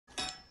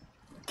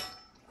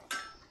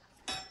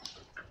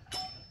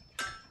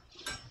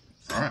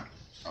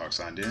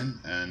Shark signed in,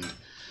 and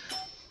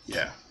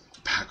yeah,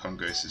 back on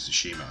Ghost of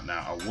Tsushima.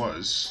 Now I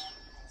was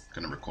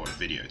gonna record a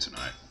video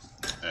tonight,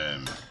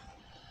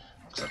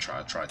 because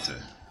I tried to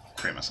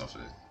create myself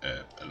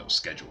a little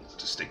schedule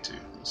to stick to.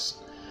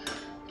 It's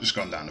just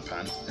gone down the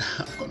pan.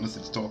 I've got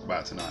nothing to talk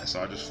about tonight,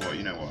 so I just thought,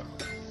 you know what,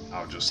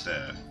 I'll just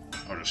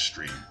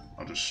stream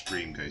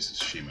Ghost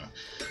of Tsushima,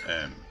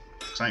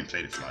 because I ain't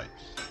played it for like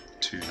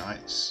 2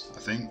 nights, I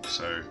think.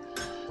 So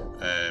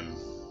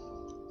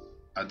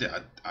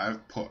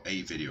I've put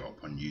a video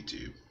up on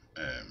YouTube.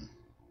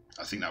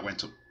 I think that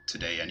went up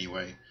today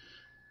anyway.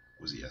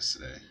 Was it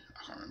yesterday?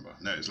 I can't remember.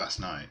 No, it was last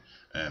night.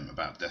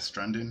 About Death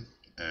Stranding.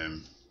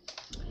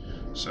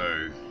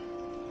 So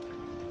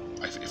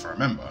if I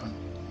remember,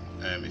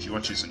 if you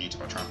watch this on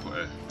YouTube, I'll try and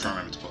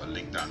remember to put a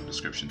link down in the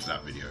description to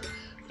that video.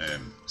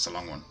 It's a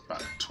long one,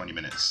 about 20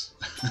 minutes.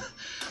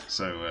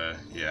 So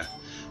yeah,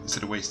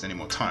 instead of wasting any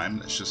more time,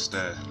 let's just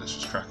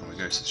crack on with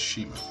Ghost of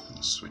Tsushima.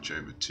 Let's switch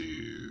over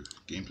to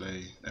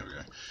gameplay. There we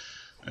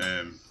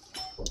go.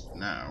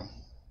 Now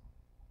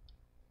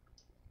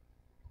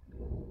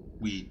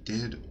we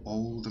did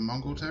all the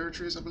Mongol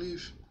territories, I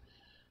believe.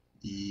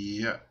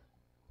 Yeah.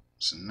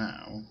 So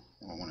now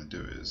what I want to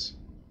do is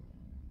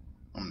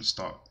I'm going to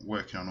start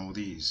working on all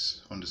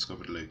these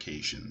undiscovered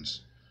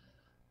locations.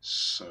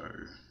 So,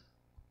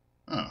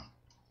 oh,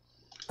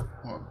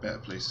 what a better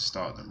place to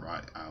start than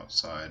right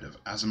outside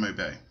of Azamo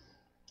Bay.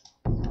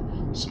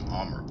 Some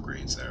armor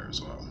upgrades there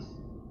as well.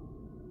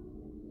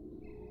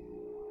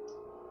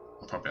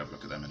 I'll probably have a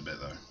look at them in a bit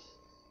though.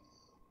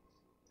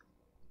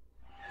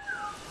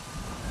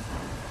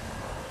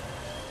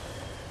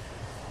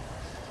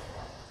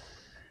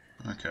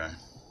 Okay.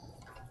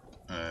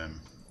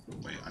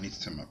 Wait, I need to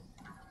turn my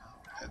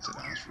headset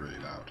down, it's really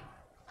loud.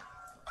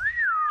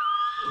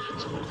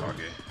 Let's go,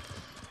 Kage.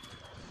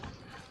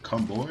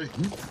 Come, boy.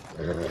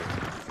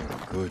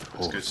 Good.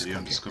 Let's go to the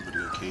undiscovered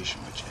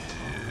location, which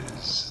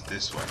is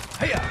this way.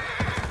 Hey-ya! I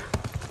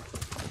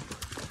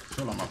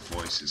feel like my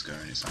voice is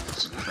going, it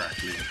sounds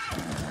crackly.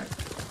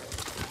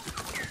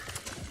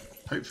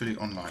 Hopefully,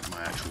 unlike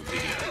my actual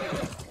video,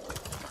 like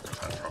I've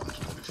had problems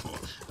with before.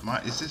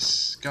 Is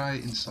this guy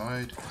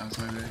inside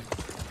Azamo Bay?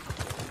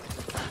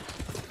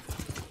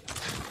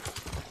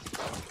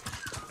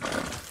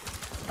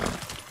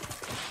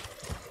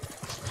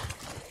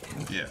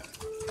 Yeah.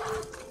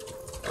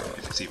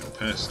 If it's even a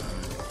person.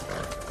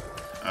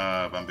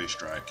 Bamboo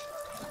strike.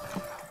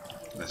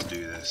 Let's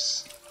do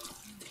this.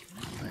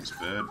 Thanks,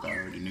 bird, but I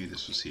already knew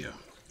this was here.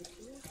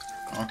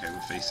 Okay,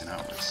 we're facing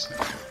outwards.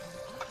 Okay.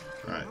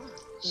 Right.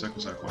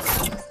 Circle, circle.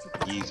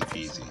 Easy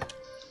peasy.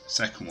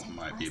 Second one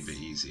might be a bit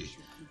easy.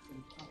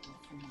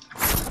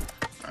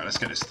 Alright, let's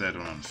get this third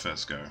one on the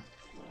first go.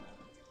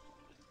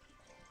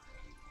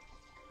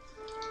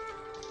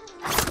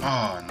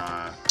 Oh,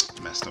 nah.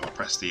 Messed up. I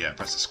pressed the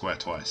square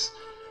twice.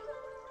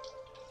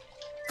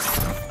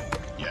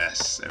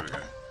 Yes, there we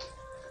go.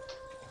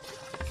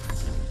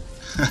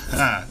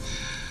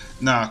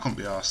 No, I couldn't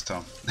be arsed,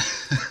 Tom.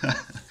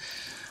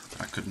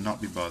 I could not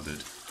be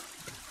bothered.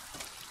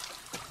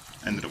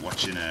 Ended up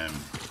watching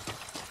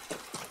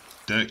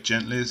Dirk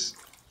Gently's.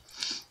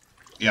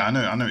 Yeah, I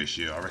know it's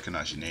you. I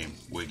recognise your name,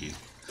 Wiggy.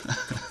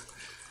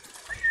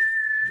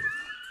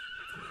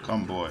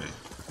 Come, boy.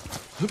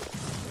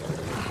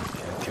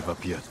 Can't give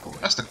up yet, boy.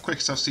 That's the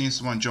quickest I've seen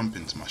someone jump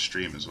into my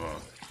stream as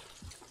well.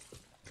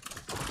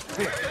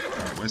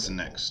 Alright, where's the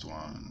next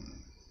one?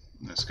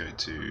 Let's go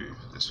to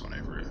this one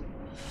over here.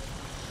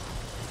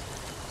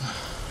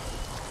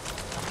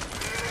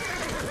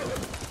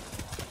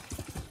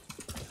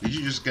 Did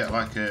you just get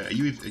like a...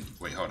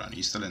 wait, hold on. Are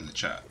you still in the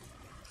chat?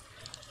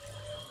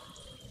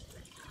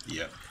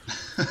 Yep.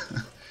 I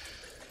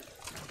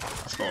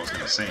forgot what I was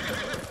going to say now.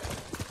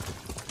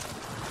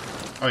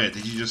 Oh yeah,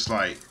 did you just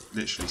like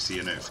literally see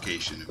a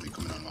notification of me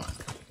coming online?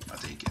 I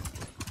take it.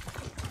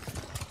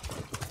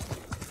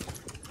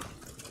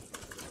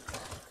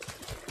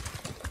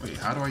 Wait,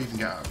 how do I even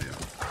get out of here?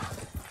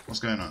 What's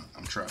going on?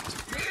 I'm trapped.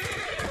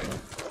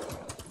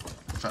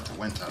 In fact, I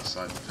went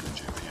outside the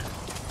village over here.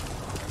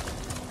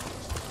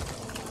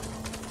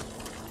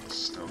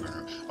 Still going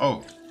around.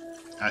 Oh!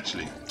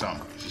 Actually,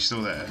 Tom, if you're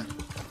still there,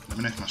 let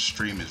me know if my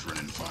stream is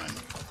running fine.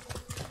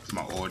 If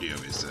my audio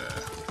is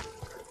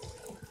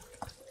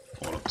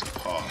all up to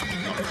par,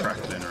 not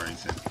crackling or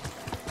anything.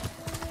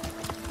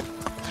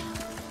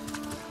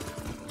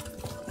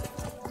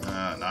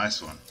 Ah,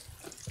 nice one.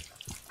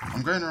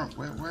 I'm going around.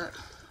 Where?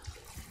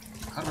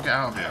 How do I get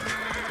out of here?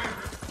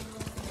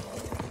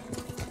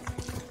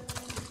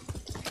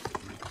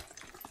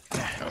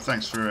 Oh,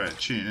 thanks for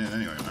tuning in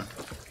anyway, man.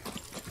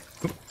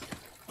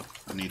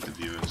 I need the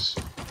viewers.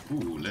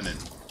 Ooh, linen.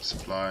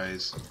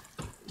 Supplies.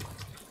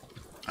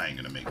 I ain't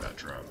gonna make that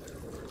drop.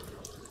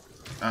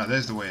 Ah,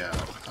 there's the way out.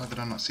 How did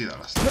I not see that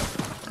last time?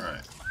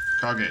 Alright.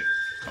 Kage,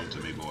 come to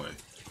me, boy.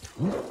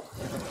 I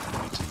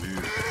need to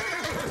move.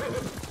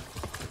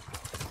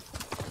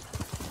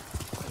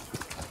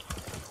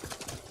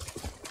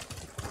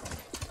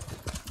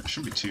 It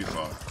shouldn't be too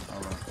far.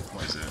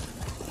 What is it?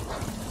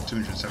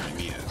 270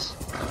 meters.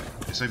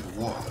 It's over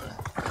water, though.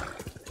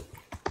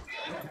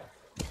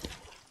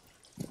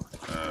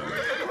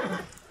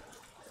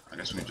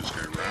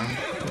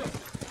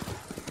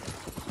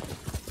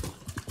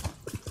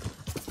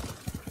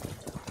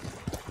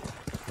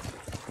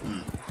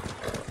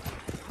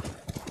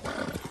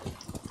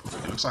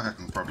 looks like I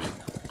can probably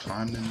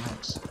climb them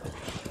rocks.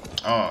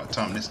 Oh,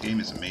 Tom, this game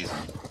is amazing.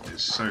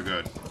 It's so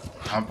good.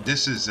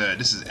 This is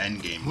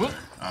end game though.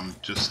 I'm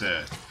just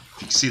if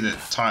you can see the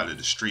title of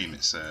the stream,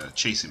 it's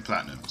chasing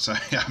platinum. So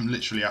I'm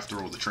literally after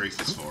all the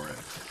trophies for it.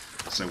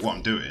 So what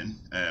I'm doing,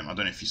 I don't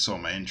know if you saw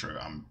my intro.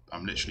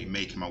 I'm literally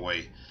making my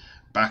way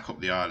back up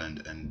the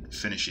island and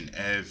finishing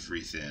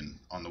everything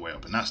on the way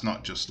up. And that's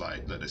not just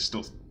like, look, there's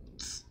still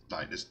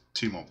like there's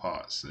 2 more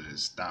parts.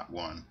 There's that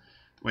one.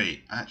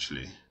 Wait,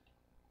 actually,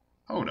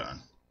 hold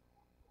on.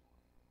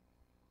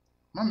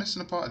 Am I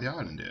missing a part of the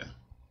island here?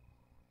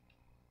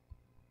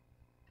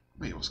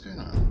 Wait, what's going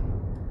on?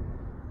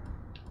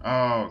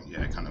 Oh,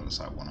 yeah, it kind of looks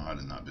like one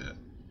island, that bit.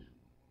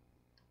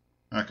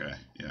 Okay,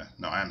 yeah.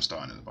 No, I am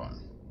starting at the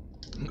bottom.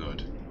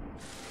 Good.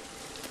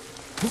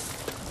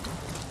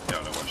 Yeah,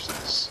 let's watch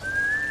this.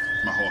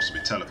 My horse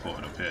will be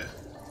teleported up here.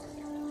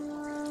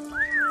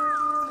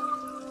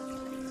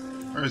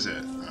 Where is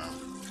it? Oh,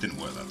 didn't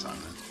work that time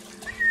then.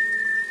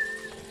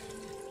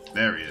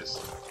 There he is.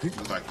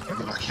 Looked like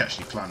he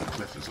actually climbed the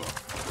cliff as well.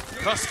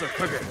 Faster,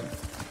 quicker.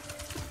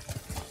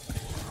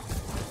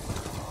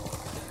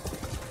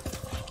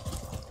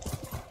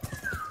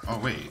 Oh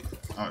wait,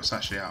 oh it's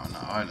actually out on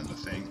that island I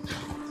think.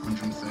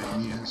 130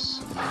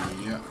 meters,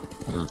 yeah.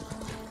 Right.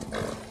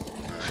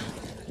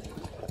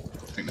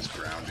 I think there's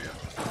ground here.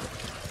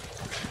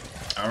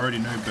 I already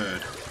know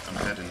bird, I'm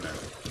heading there.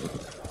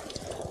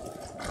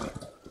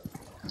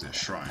 Is it a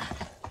shrine?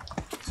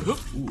 Ooh,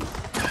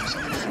 it's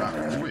like a flat.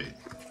 Oh, wait.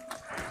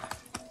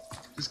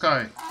 This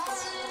guy,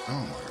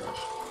 oh my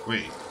gosh,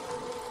 wait.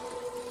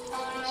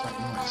 What's that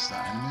noise? Is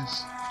that enemies?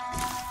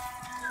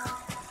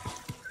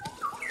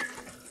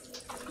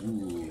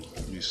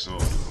 Ooh, new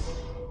sword.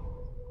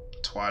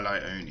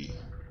 Twilight only.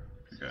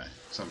 Okay,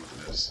 let's have a look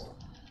at this.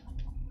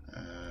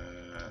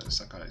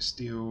 Sakai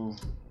steel.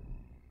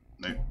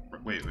 No,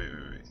 wait.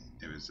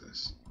 It was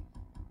this.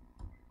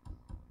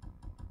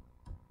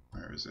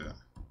 Where is it?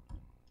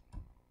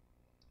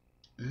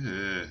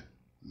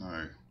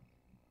 No.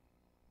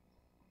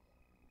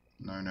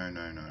 No.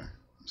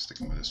 I'm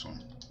sticking with this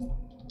one.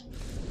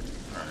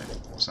 Alright,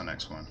 what's our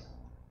next one?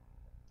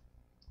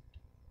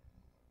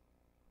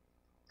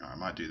 I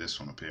might do this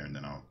one up here and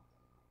then I'll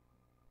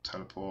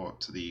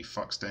teleport to the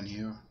fox den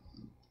here.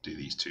 Do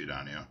these 2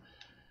 down here.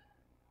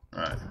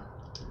 Right,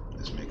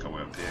 let's make our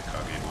way up here,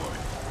 Kage boy.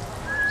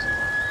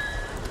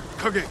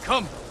 Kage,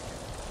 come!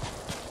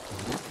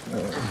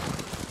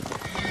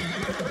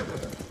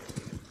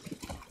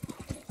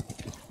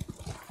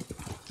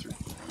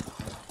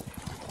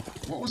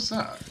 What was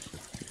that?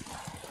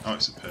 Oh,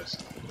 it's a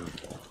person.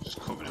 Just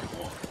covered in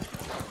water.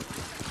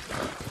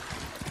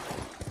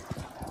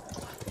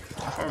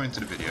 How far into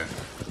the video?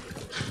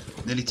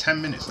 Nearly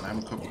 10 minutes and I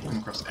haven't come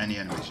across any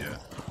enemies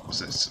yet. What's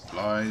that?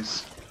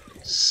 Supplies?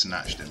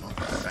 Snatched them up.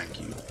 Thank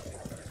you.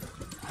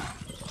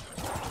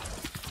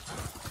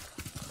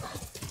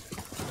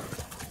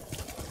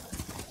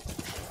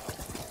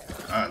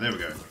 Ah, there we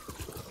go.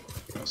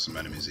 Got some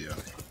enemies here.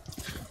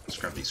 Let's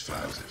grab these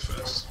flowers here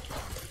first.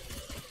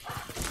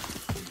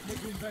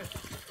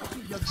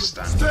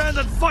 Stand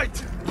and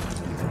fight!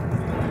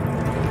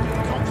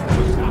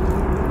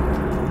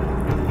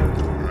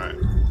 Alright,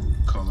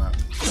 come out.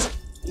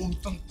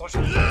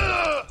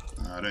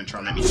 Don't try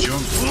and make me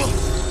jump.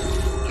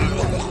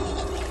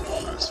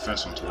 Alright, it's the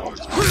first one to walk.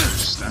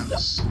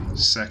 Stance.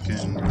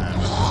 Second and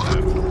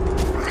third.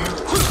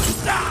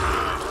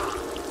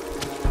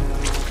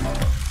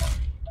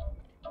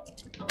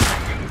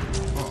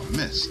 Oh, I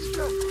missed.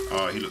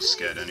 Oh, he looks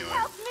scared anyway.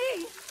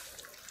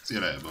 See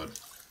you later, bud.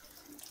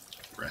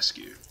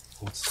 Rescue.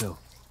 Hold still.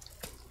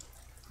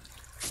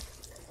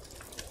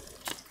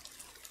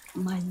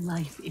 My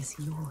life is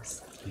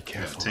yours. Be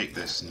careful. Yeah, take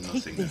this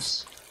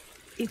nothingness.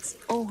 It's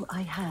all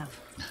I have.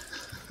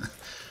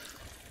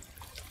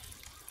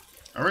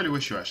 I really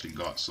wish you actually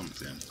got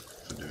something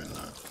for doing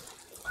that.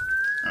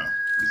 Oh,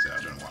 he's there.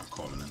 I don't know what I'm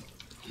calling him.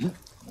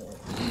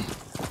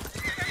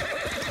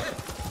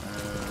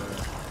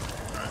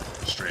 Alright,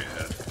 straight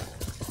ahead.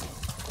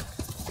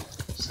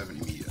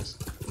 70 meters.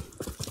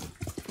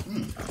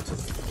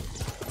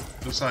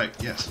 Looks like,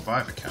 yeah,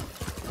 survivor camp.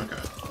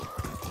 Okay.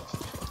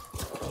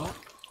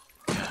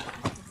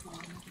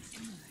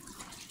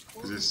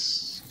 Is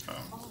this...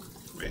 oh,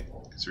 wait.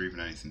 Is there even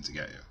anything to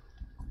get here?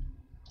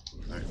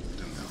 No,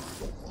 didn't know.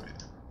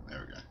 Wait,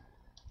 there we go.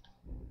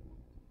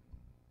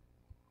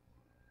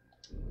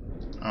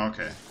 Oh,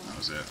 okay, that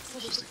was it.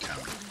 It's just a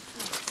camp.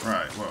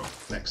 Right, well,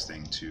 next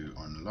thing to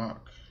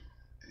unlock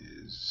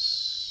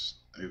is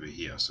over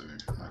here. So,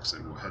 like I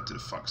said, we'll head to the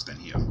fox den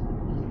here.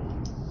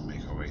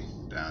 Make our way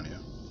down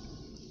here.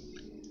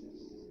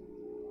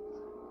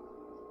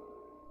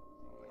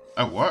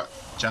 Oh, what?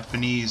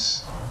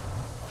 Japanese...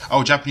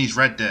 oh, Japanese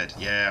Red Dead.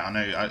 Yeah, I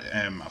know.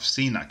 I've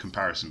seen that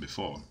comparison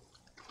before.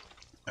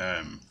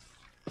 That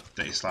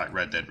it's like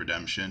Red Dead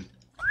Redemption.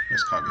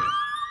 Let's Kage.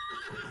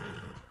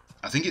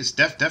 I think it's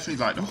definitely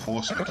like the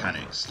horse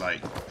mechanics.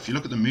 Like, if you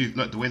look at the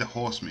look the way the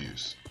horse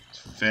moves,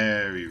 it's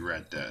very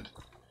Red Dead.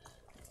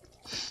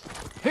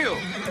 Heal!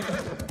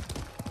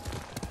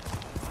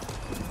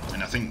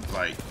 And I think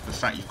like the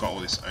fact you've got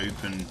all this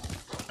open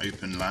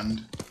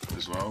land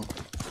as well,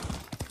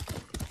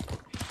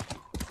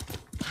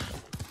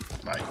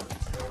 like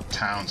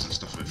towns and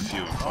stuff are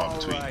few and far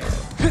between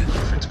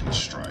for it to be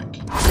strike.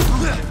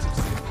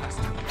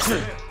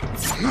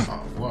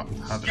 Oh, what?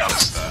 How did I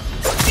miss that?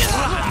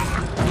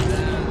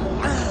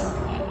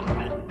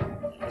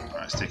 Alright,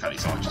 let's take out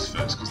these archers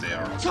first because they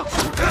are.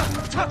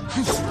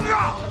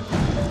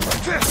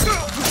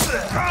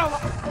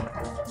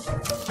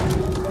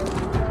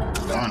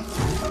 Come on.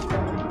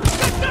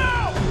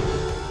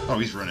 Oh,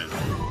 he's running.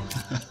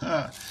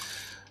 Nah,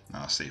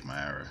 I'll save my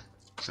arrow.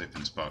 Let's open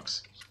this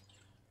box.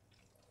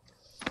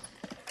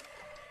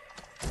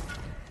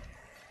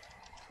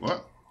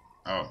 What?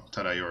 Oh,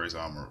 Tadayori's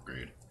armor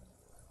upgrade.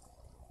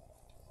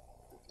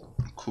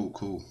 Cool,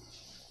 cool.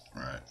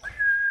 Right.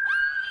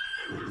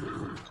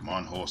 Come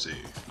on, horsey.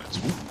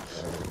 Let's move.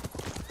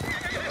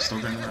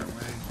 Still going the right way.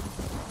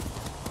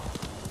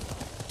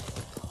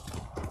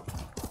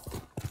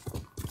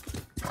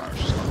 Wow,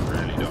 it's just got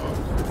really dark.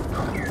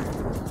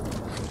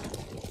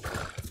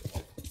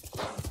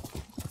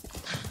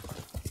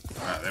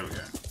 Alright, there we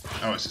go.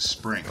 Oh, it's a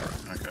spring.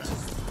 Okay.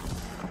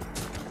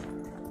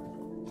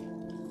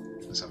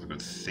 Let's have a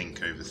good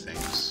think over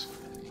things.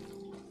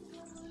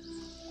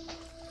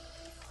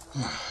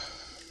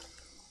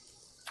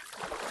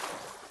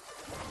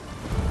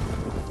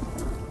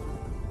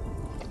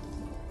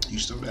 You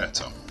still there,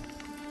 Tom?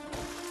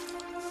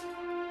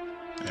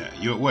 Yeah,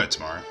 you at work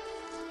tomorrow?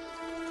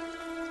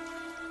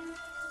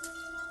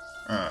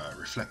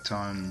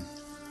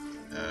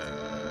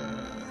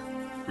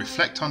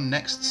 Reflect on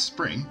next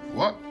spring?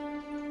 What?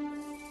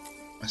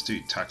 Let's do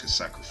Taka's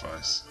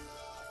sacrifice.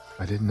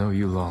 I didn't know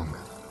you long,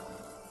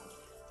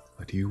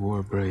 but you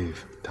were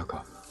brave,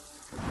 Taka.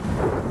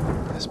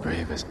 As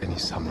brave as any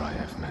samurai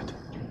I've met.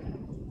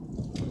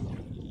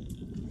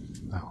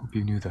 I hope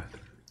you knew that.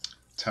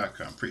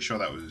 Taka, I'm pretty sure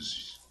that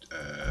was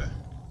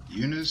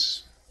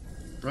Yuna's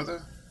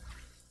brother.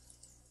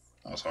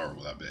 That was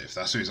horrible, that bit. If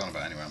that's who he's on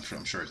about anyway,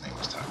 I'm sure his name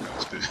was Taka.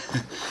 It's been,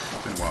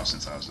 it's been a while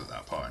since I was at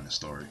that part in the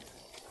story.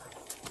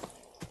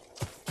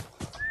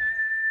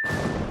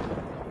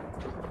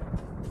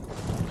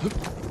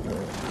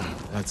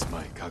 That's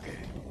my Kage.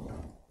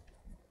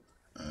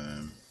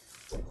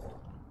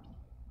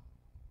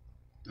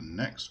 The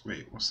next...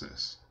 Wait, what's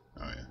this?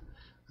 Oh yeah.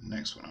 The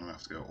next one, I'm going to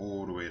have to go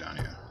all the way down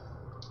here.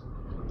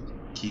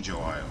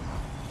 Kijo Isle.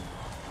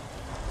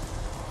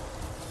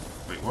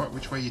 Wait, what?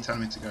 Which way are you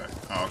telling me to go?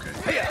 Oh, okay.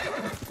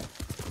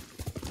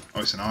 Oh,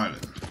 it's an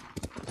island.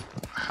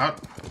 How...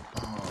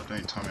 Oh,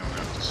 don't tell me I'm going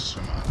to have to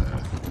swim out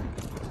there.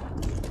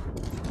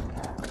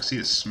 I can see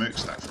a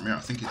smokestack from here. I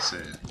think it's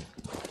a...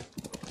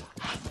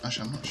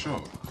 Actually, I'm not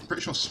sure. I'm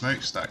pretty sure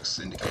smokestacks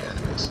indicate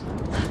enemies.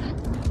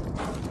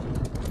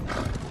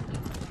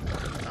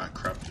 That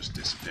crab just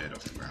disappeared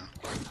off the ground.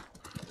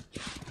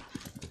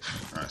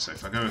 Right, so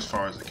if I go as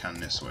far as I can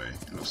this way,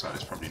 it looks like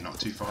it's probably not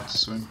too far to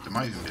swim. There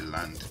might even be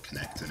land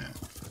connecting it.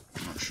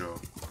 I'm not sure.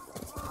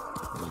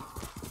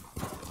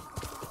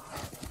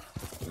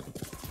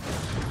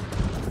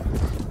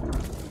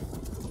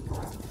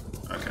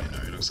 Okay, no,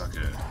 it looks like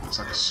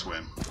a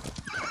swim.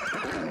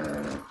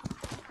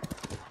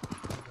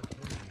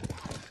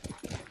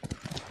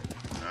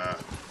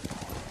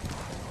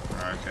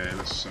 Okay,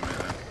 let's swim it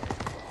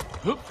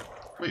then.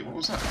 Wait, what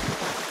was that?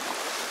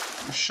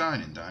 It was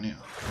shining down here.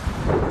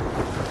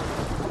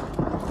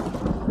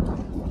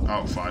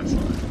 Oh, firefly.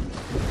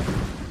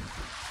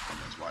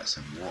 That's why it's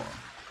in water.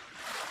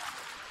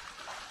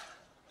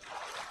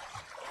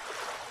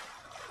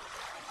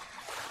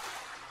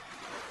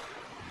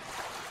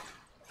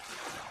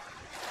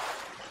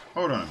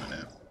 Hold on a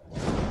minute.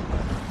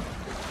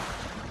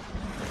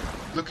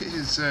 Look at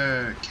his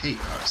cape,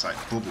 how it's like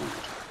bubbled.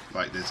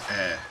 Like there's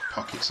air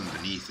pockets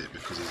underneath it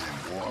because he's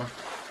in water.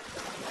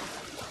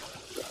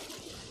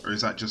 Or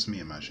is that just me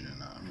imagining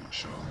that? I'm not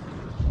sure.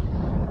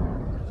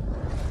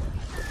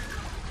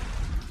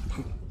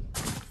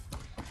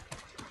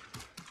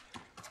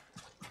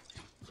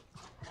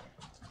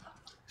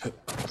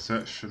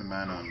 Search for the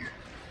man on...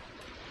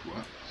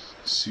 what?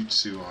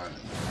 Sutsu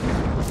Island.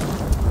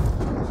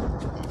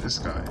 Oh, this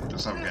guy.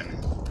 Looks like we're getting...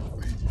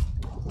 Wait.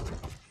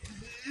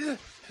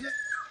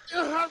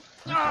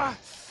 Okay.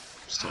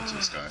 Let's talk to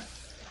this guy.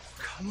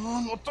 Come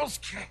on,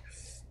 Otosuke.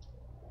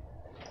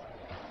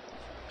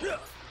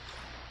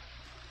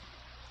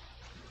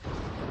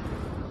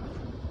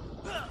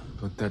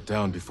 Put that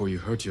down before you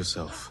hurt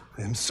yourself.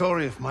 I'm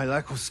sorry if my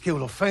lack of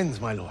skill offends,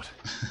 my lord.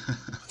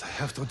 But I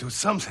have to do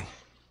something.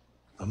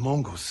 The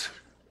Mongols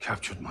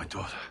captured my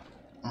daughter.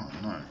 Oh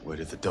no. Where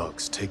did the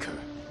dogs take her?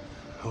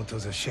 Out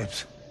of the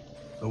ships.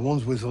 The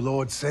ones with the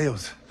Lord's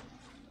sails.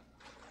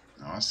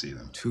 Oh, I see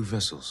them. 2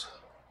 vessels.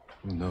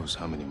 Who knows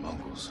how many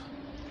Mongols?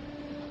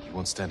 You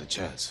won't stand a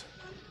chance.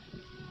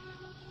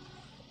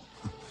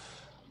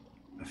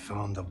 I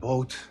found a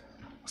boat,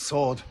 a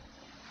sword.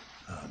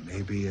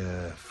 Maybe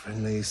a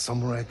friendly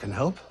samurai can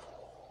help?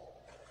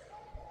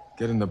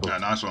 Get in the boat. Yeah,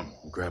 nice one.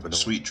 Grab it.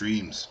 Sweet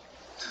dreams.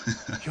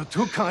 You're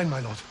too kind, my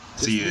lord.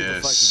 See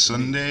you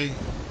Sunday.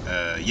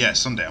 Yeah,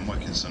 Sunday. I'm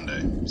working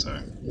Sunday, so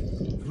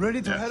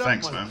Ready to yeah. head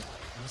Thanks, up, my man. lord.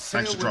 We'll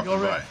Thanks sail for when dropping you're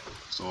by. ready.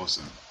 It's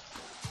awesome.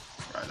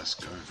 Right, let's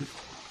go.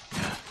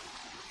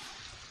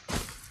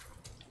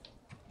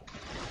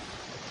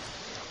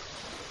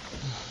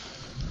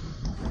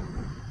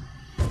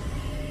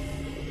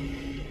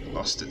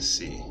 Lost at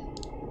sea.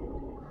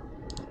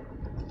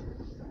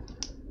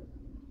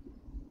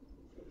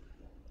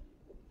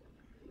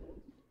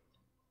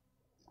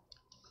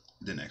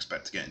 Didn't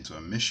expect to get into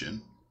a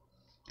mission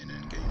in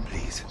endgame.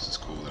 Please. This is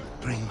cool though.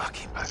 Bring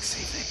Maki back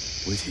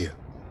safely. Wait here.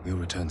 We'll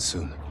return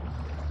soon.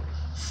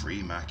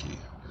 Free Mackie.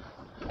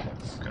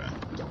 Okay.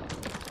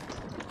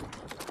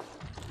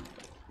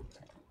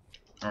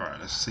 Alright,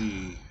 let's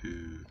see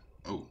who...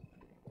 Oh.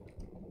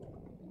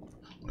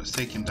 Let's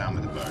take him down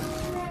with a bow.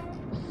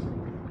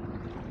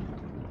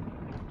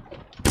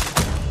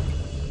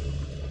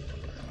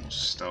 And we'll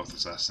stealth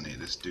assassinate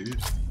this dude.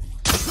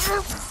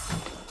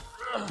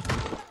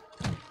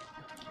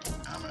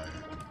 Ammo.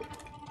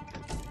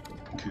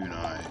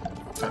 Kunai.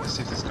 In fact, let's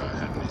see if this guy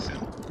had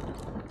anything.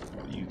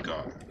 What you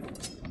got?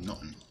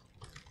 Nothing.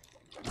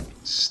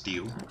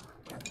 Steel.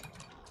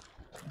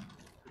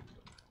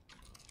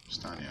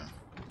 Stania.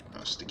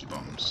 Oh, sticky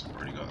bombs.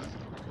 Already got them.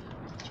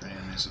 Is there any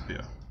enemies up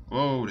here?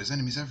 Whoa, there's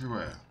enemies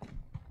everywhere.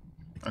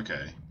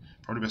 Okay.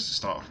 Probably best to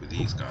start off with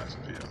these guys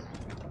up here.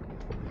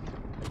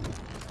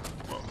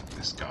 Well,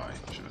 this guy,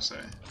 should I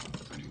say.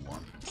 There's only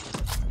one.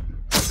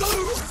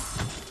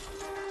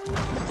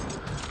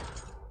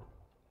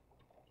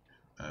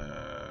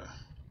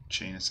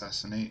 Chain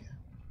assassinate.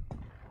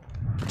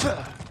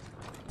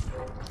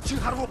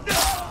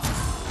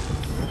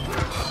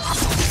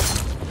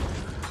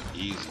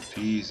 Easy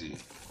peasy.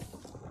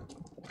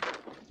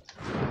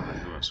 Alright,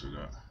 who else we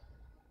got?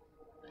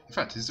 In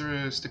fact, is there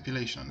a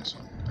stipulation on this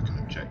one? Like an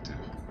objective?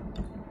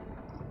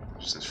 It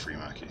just says free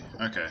Mackie.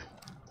 Okay.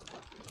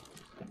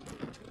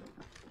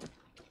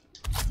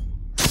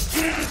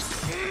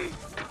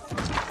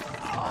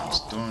 That's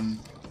done.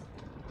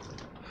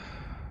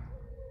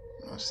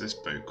 What's this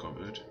boat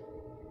covered?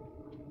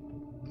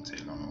 Doesn't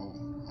take long at all.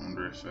 I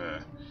wonder if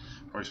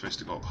probably supposed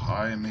to go up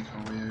high and make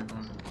our way over.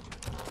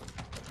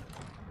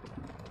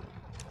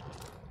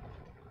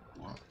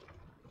 What?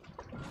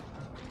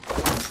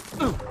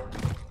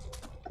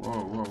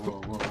 Whoa, whoa,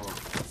 whoa, whoa,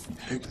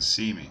 whoa. You can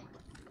see me.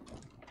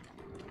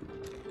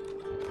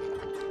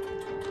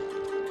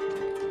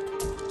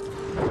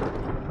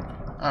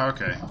 Oh,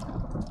 okay.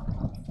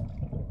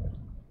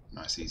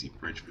 Nice easy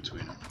bridge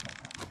between them.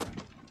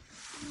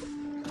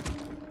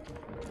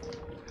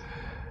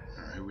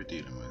 Alright, who we're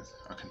dealing with?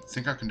 I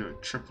think I can do a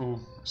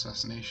triple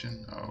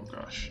assassination. Oh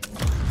gosh.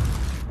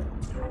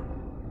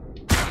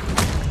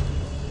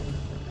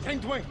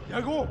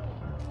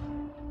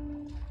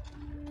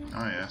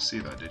 Oh yeah, see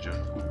that, did you?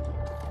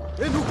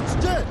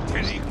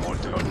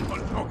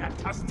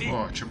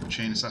 Oh, triple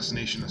chain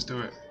assassination, let's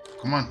do it.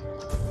 Come on.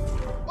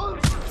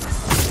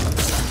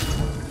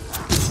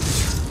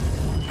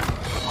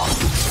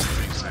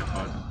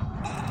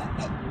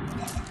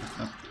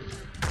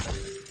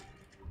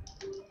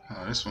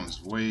 Oh, this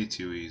one's way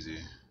too easy.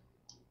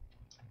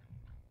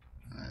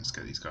 Alright, let's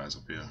get these guys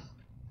up here.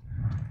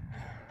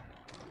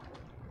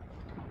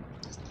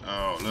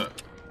 Oh, look.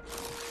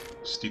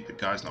 Stupid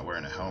guy's not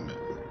wearing a helmet.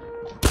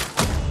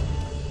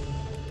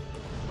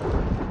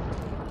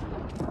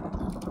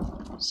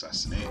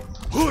 Assassinate.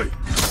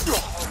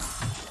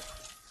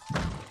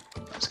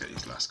 Let's get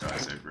these last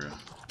guys over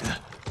here.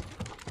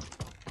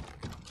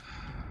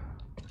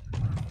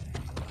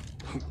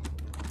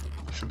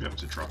 Should be able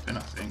to drop in,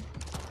 I think.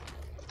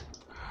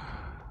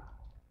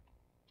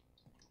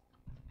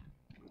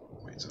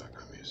 Wait till that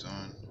guy moves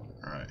on.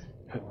 Alright.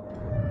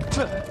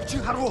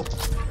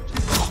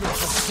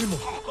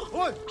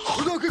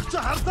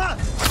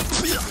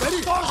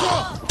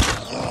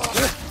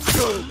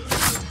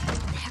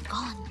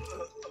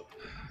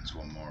 There's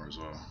one more as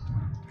well.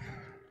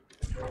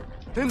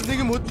 There we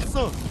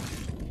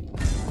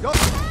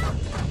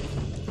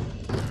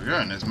go,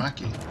 and there's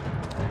Mackie.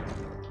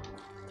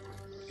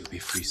 You'll be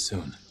free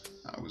soon.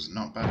 That was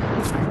not bad.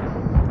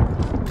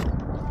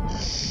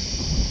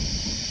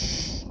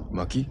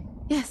 Maki,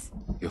 Yes,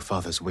 your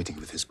father's waiting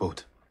with his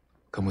boat.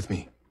 Come with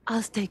me.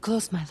 I'll stay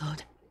close, my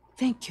lord.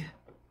 Thank you.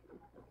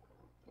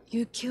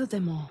 You killed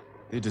them all.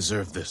 They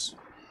deserve this.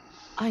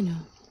 I know.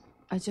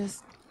 I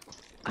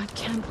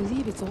can't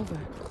believe it's over.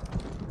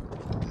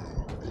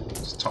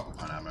 It's top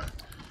on ammo.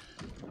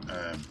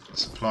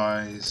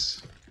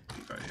 Supplies. What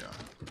you got here?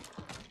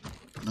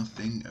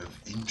 Nothing of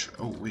interest.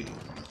 Oh wait,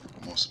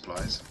 more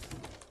supplies.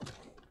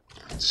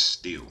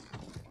 Steel.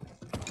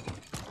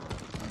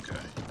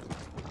 Okay.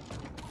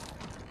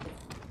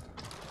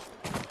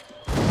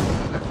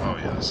 Oh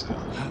yeah, that's it.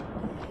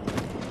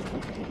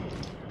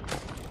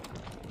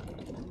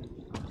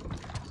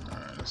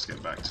 Alright, let's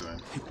get back to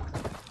him.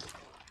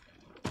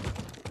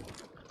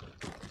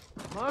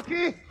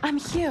 Maki? I'm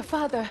here,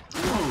 father.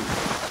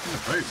 Oh, in the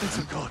boat, Sense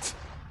man. of gods.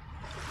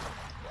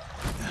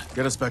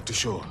 Get us back to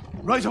shore.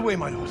 Right away,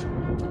 my lord.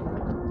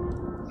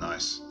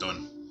 Nice.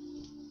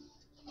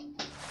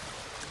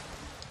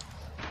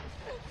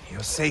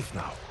 You're safe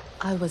now.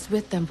 I was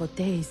with them for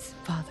days,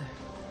 Father.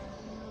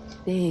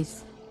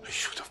 Days. I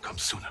should have come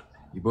sooner.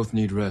 You both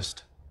need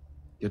rest.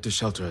 Get to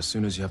shelter as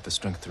soon as you have the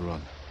strength to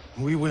run.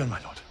 We will,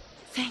 my lord.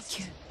 Thank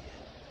you.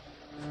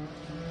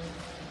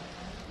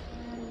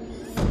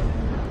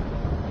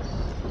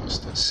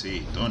 Lost at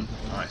sea. Done.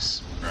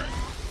 Nice. Right.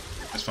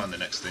 Let's find the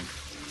next thing.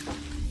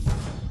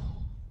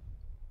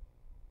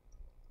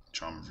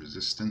 Charm of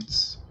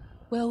resistance.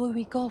 Where will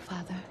we go,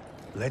 Father?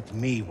 Let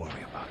me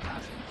worry about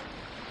that.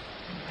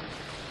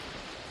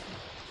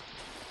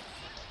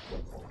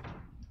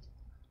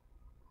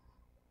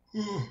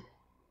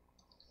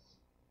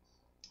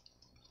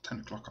 10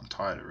 o'clock, I'm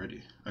tired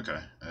already. Okay,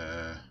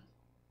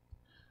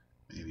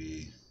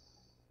 maybe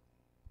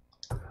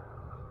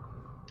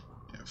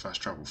fast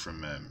travel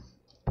from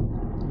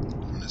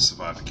the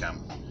survivor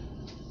camp.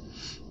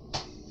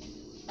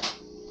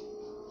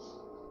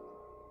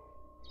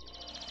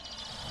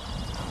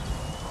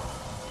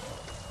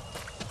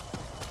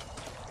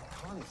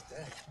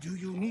 Do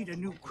you need a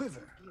new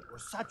quiver or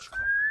such?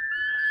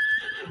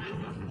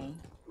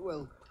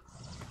 Well,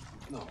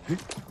 no.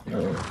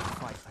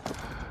 Quite like that.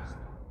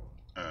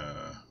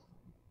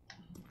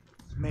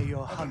 May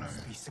your I don't know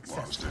hunts be what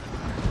I was successful.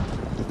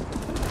 doing.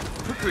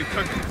 Quickly,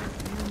 quickly.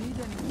 Do you need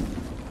any?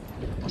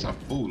 Why's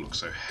that ball look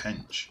so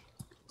hench?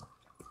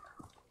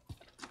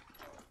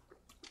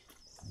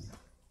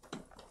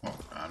 Well,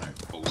 I know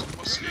balls are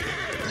muscly.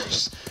 They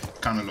just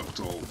kind of looked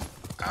all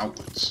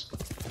outwards.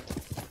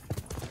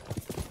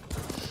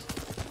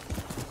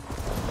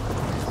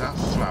 That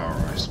flower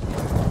ice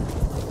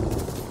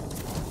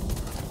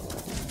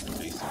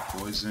lethal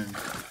poison,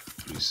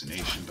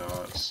 hallucination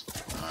darts,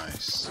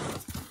 nice.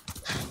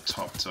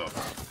 Topped up.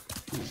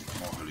 Ooh,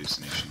 more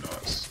hallucination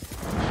darts.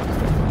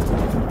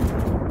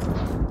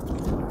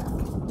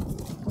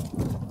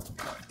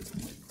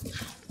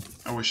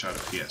 I wish I had a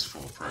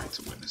PS4 Pro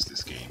to witness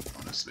this game,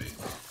 honestly.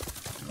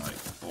 In, like,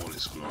 all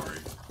its glory.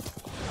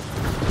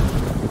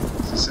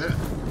 Is this it?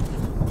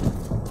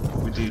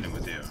 What are we dealing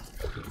with here?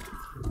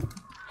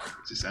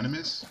 Is this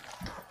enemies?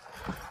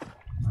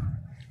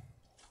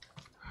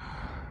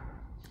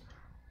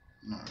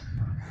 No.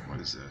 What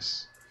is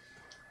this?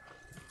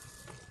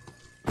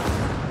 Be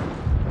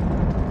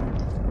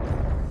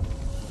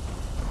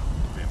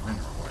a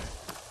mineral way.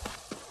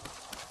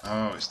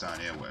 Oh, it's down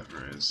here,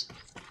 whatever it is.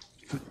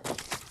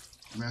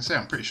 I mean,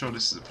 I'm pretty sure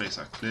this is a place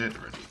I cleared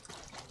already.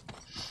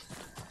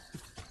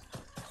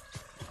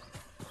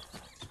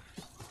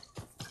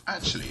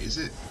 Actually, is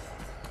it?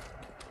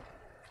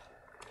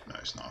 No,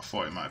 it's not. I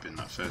thought it might have been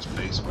that first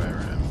place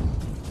where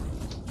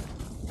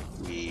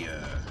we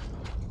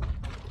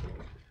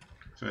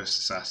first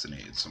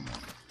assassinated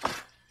someone.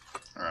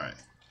 Alright.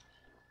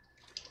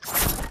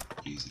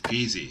 Easy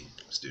peasy.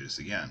 Let's do this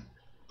again.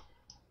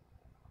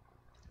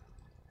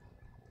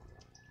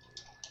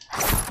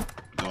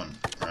 Done.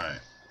 Right.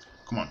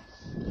 Come on.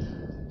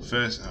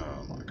 First.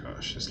 Oh my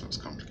gosh, this looks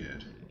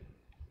complicated.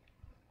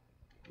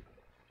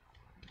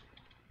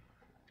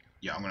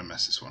 Yeah, I'm gonna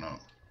mess this one up.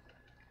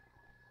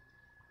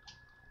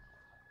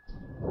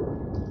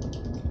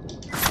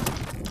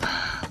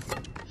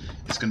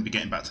 It's gonna be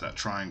getting back to that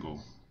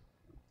triangle.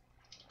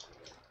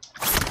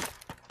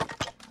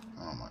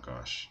 Oh my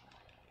gosh.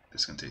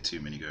 It's gonna take too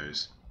many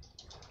goes.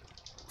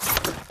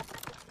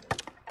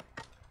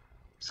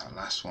 It's that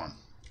last one.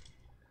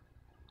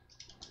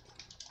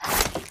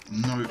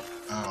 No.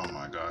 Oh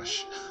my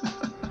gosh.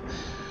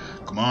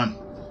 Come on.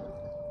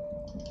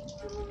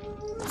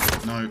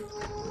 No.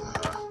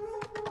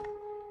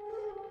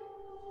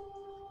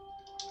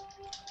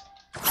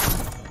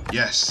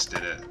 Yes,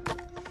 did it.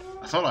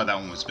 I felt like that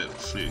one was a bit of a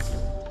fluke.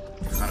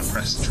 Kind of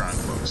pressed the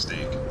triangle by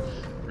mistake.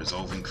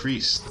 Resolve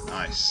increased.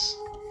 Nice.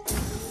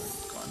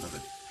 Got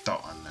another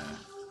dot on there.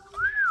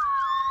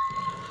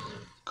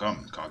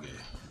 Come, Kage.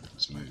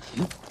 Let's move.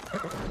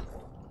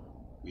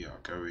 We are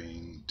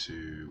going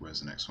to... Where's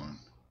the next one?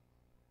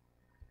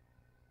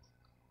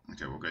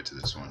 Okay, we'll go to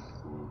this one.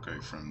 We'll go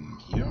from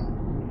here.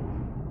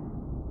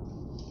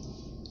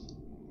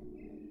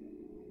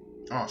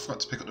 Oh, I forgot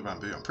to pick up the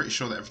bamboo. I'm pretty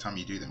sure that every time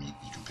you do them, you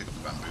can pick up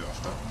the bamboo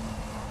after.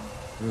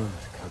 Good,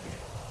 Kage.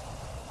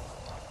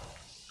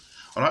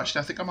 Well,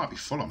 actually, I think I might be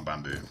full on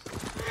bamboo.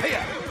 Hey,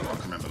 I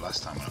can remember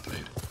last time when I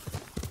played.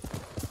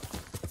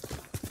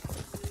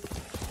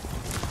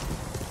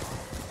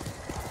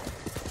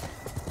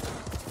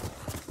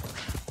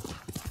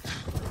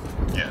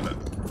 Yeah, look.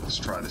 Let's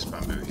try this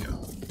bamboo here.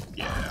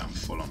 Yeah, I'm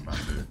full on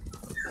bamboo.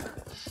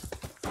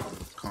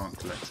 Can't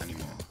collect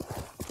anymore.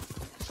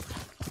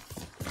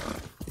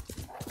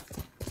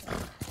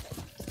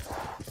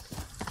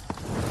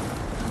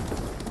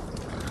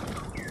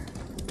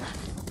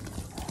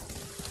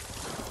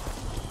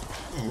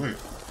 Oh wait.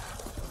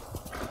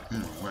 No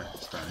way,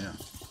 it's down here.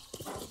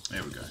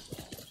 There we go.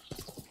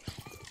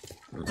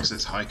 What's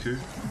this, haiku?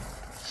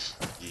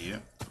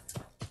 Yep.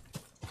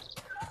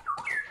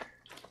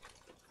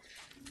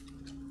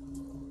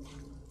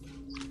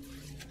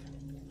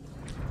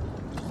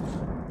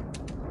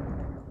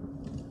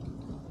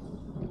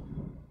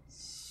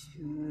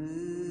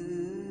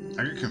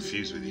 I get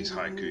confused with these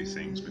haiku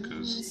things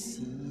because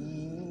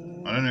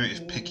I don't know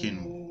if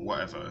picking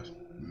whatever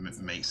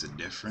makes a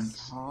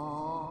difference.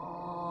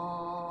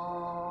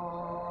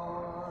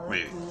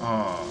 Wait,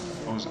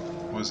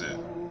 what was it?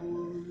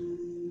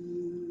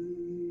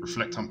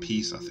 Reflect on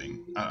peace, I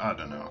think. I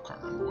don't know, I can't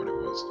remember what it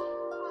was.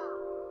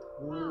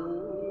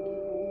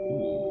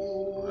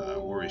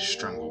 Ooh, worry,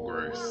 strangle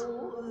growth.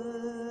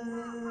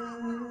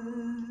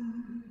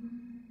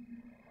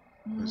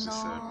 Where's the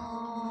third one?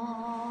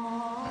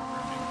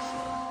 Never-ending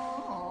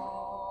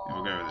flow. Yeah,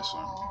 we'll go with this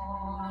one.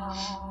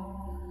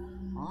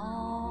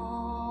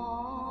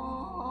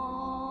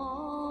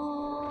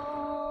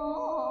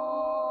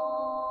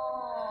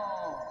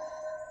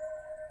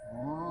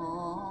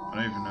 I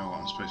don't even know what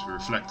I'm supposed to be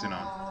reflecting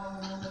on.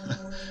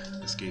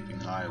 Escaping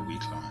higher, we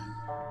climb.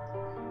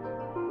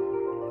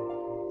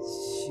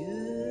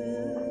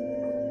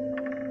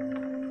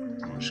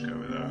 I'll just go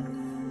with that.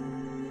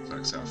 Like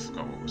I said, I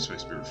forgot what we're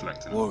supposed to be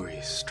reflecting on.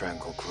 Worries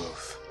strangle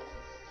growth.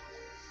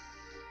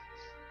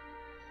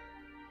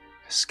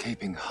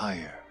 Escaping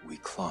higher, we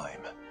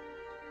climb.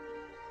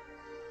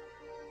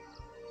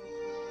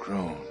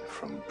 Grown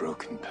from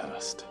broken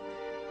past.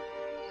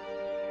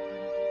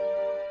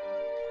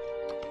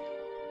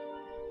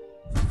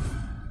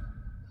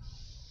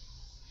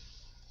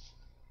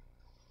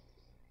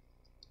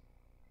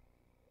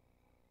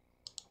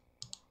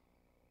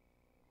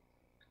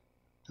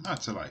 I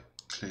had to like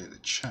clear the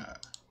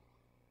chat.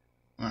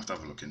 I'll have to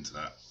have a look into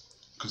that.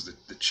 Because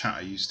the chat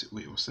I used to...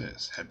 Wait, what's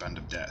this? Headband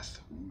of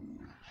Death. Ooh.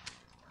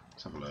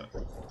 Let's have a look.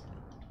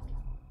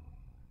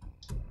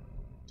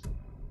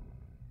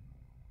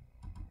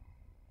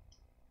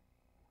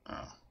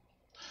 Oh.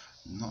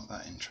 Not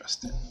that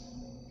interesting.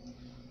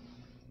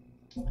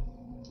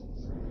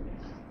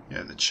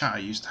 Yeah, the chat I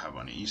used to have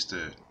on it used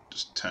to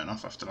just turn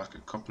off after like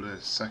a couple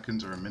of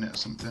seconds or a minute or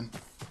something.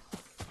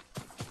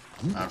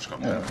 I've just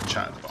got the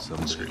chat at the bottom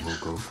of the screen. We'll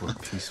go for a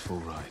peaceful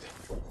ride.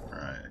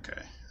 Right,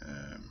 okay.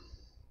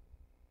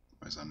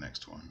 Where's our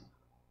next one?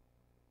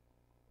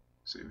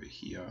 So over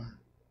here.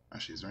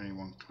 Actually, is there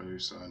anyone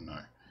closer? No.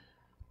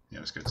 Yeah,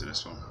 let's go to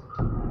this one.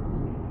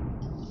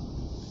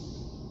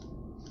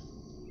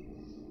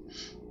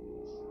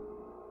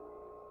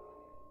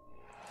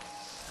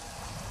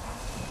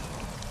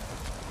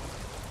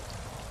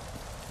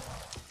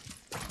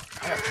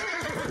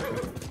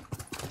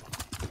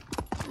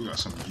 We got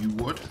some yew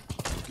wood.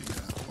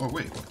 Oh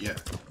wait, what? Yeah. I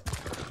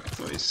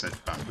thought it said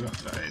bamboo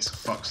after that. It's a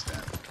fox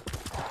then.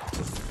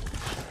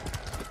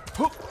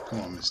 Come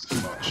on, Mr.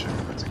 Fox, show me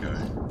where to go.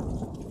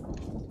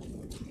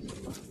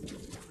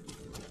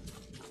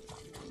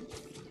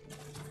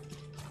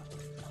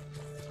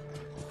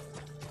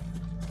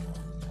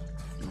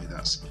 Maybe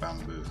that's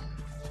bamboo.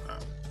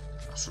 Oh,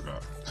 I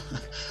forgot.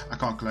 I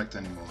can't collect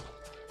anymore.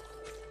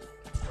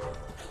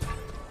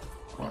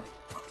 What?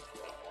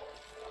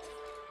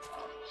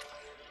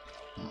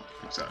 Not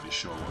exactly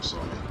sure what's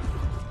on it.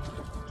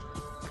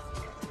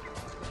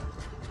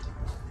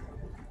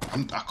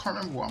 I can't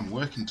remember what I'm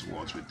working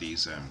towards with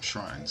these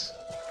shrines.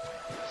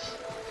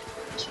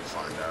 Guess we'll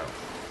find out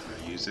when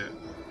I use it.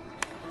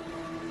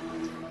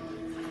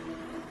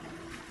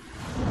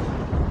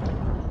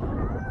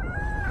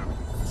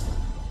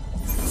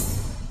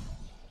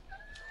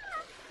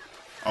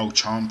 Oh,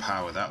 charm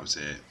power, that was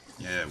it.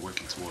 Yeah,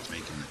 working towards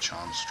making the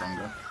charm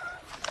stronger.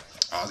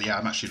 Oh yeah,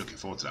 I'm actually looking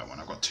forward to that one.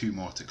 I've got 2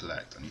 more to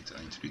collect. I need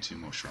to do 2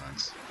 more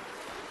shrines.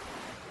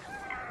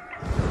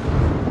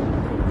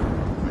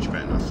 Much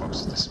better than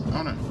fox this.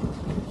 Oh no.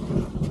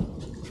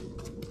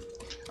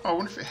 Oh, I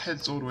wonder if it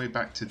heads all the way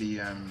back to the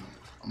I'm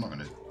not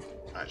gonna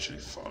actually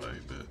follow,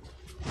 but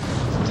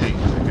if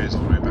it goes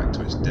all the way back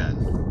to its den.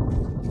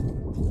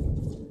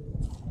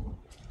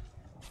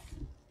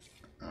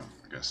 Oh,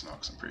 I guess not,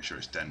 because I'm pretty sure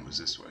its den was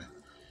this way.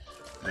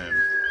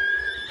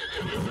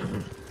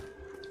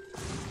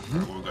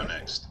 What we got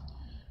next?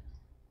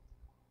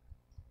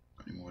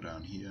 Got any more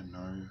down here?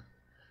 No.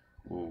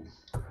 Whoa.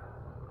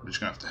 We're just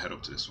gonna have to head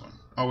up to this one.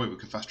 Oh wait, we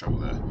can fast travel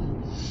there.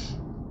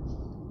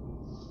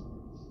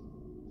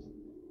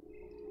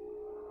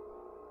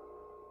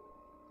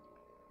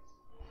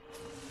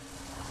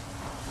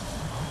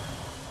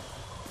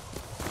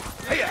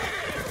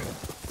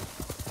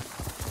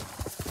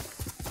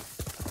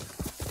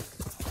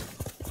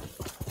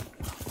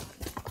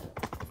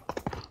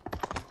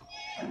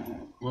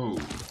 Whoa.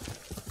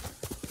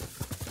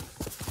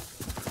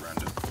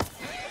 Random.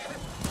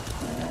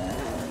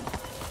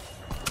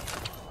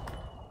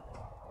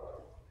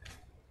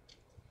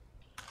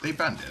 They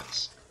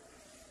bandits?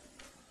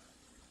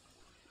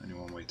 Only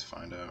one way to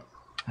find out.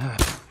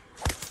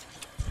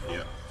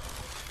 Yeah.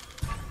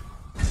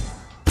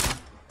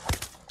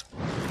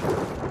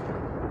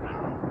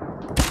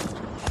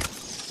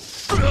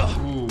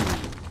 Ooh,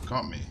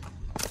 got me.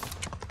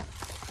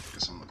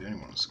 Guess I'm not the only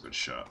one that's a good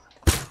shot.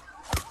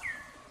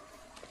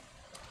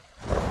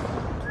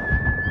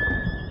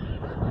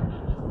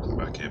 Come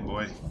back here,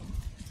 boy.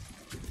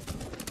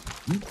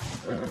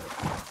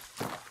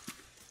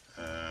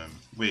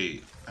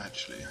 Wait,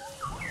 actually.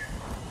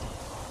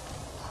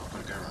 I've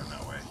got to go around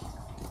that way.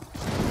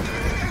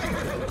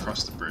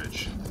 Cross the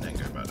bridge and then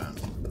go back down.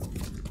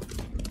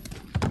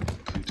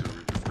 Kuta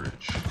River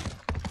Bridge.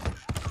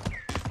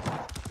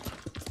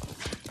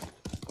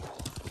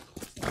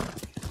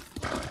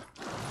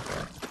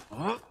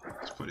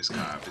 Let's put this guy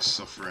out of his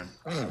suffering.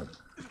 I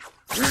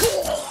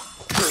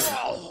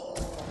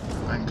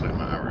can collect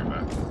my arrow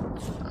back.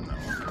 And that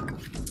one.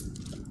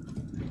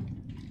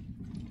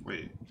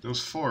 Wait, there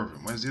was 4 of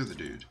them. Where's the other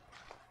dude?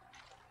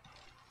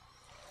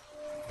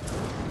 Okay,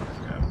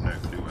 I have no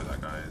clue where that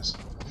guy is.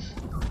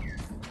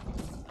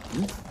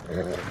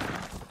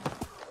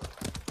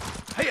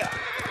 Hiya! How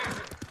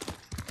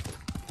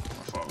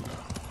far we go?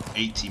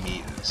 80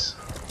 meters.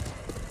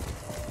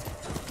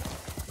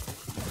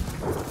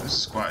 This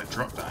is quite a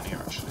drop down here,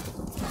 actually.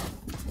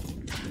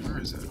 Where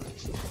is it?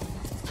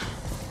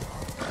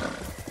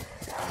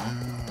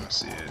 I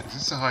see it. Is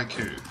this a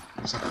haiku?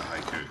 Looks like a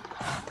haiku.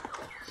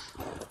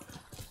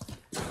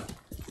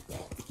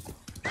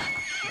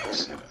 Let's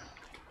see that.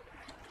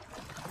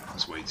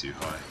 That's way too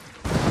high.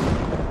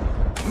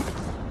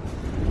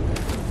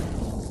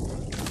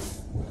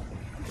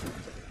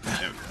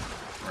 There we go.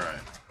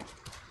 Right.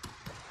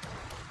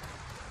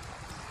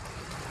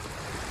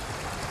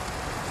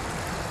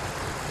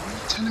 Where are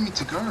you telling me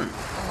to go?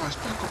 Oh, it's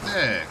back up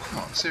there. Come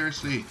on,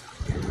 seriously.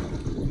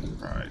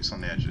 Right, it's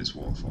on the edge of this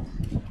waterfall.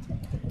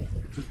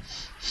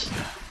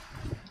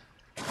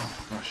 Oh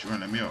gosh, you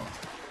won't let me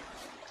off.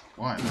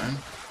 Why, man?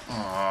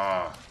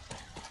 Ah.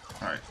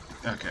 Alright,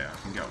 okay, I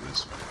can get up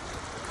this way.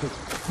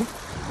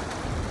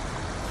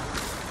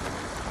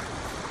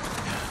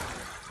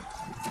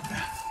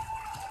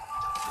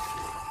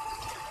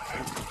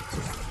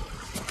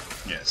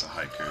 Yeah, it's a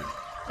haiku.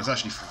 Let's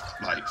actually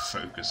like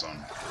focus on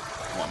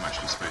what I'm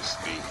actually supposed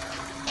to be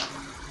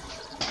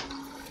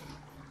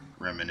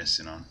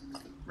reminiscing on.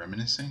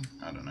 Reminiscing?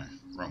 I don't know.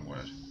 Wrong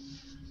word.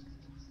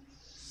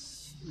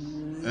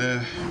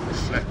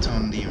 Reflect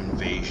on the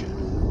invasion.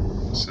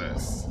 It's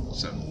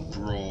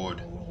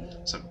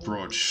a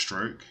broad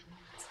stroke.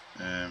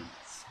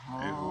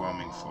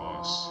 Overwhelming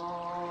force,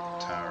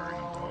 towering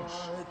above.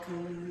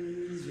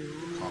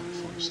 Can't be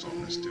full stop.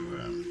 Let's do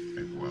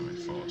overwhelming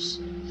force.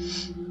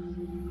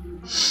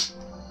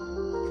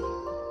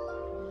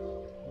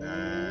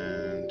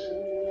 And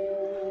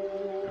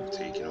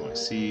overtaking all it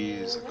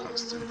sees. A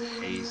constant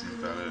haze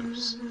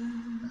envelops.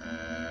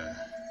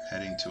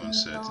 Heading to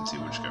uncertainty.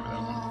 We'll just go with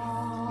that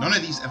one. None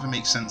of these ever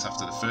make sense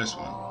after the first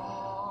one.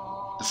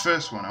 The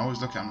first one, I always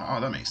look at them, oh,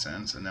 that makes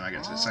sense, and then I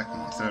get to the second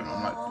one, third one,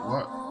 I'm like,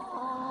 what?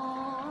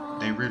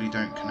 They really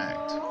don't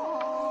connect.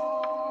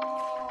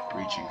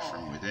 Reaching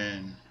from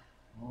within,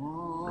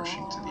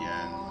 rushing to the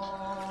end.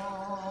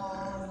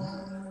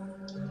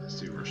 Let's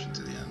do rushing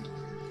to the end.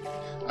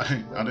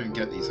 I don't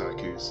get these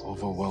haikus.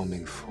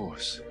 Overwhelming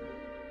force.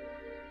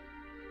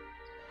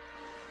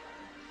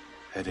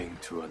 Heading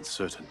to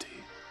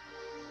uncertainty.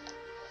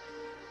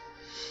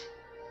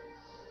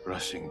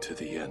 Rushing to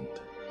the end.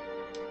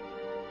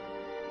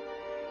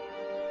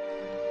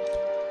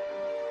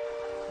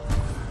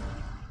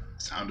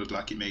 Sounded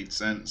like it made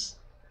sense.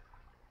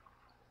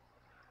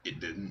 It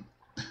didn't.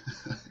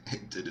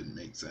 It didn't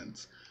make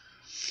sense.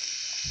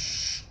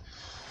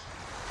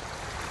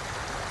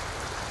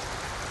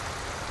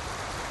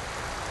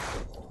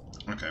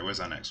 Okay, where's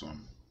our next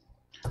one?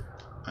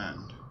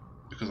 And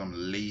because I'm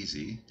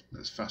lazy,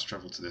 let's fast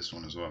travel to this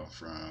one as well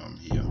from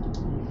here.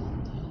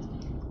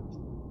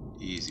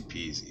 Easy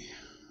peasy.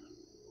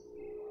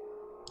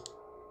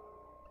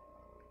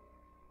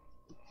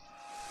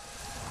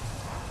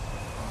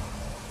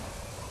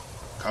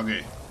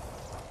 Kage.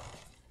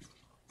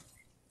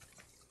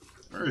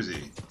 Where is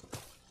he?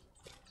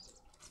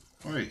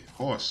 Oi,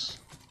 horse.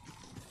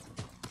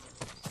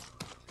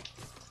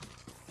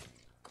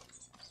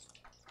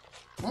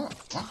 What?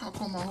 Why can't I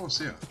call my horse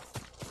here?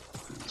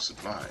 Ooh,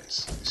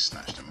 supplies. We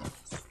snatched him up.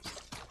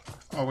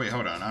 Oh wait,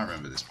 hold on. I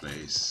remember this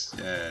place.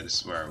 Yeah,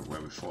 this is where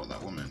we fought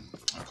that woman.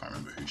 I can't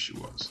remember who she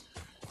was.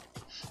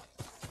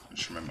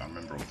 I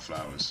remember all the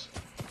flowers.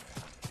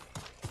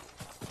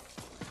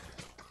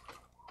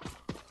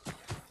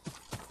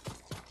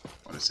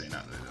 Saying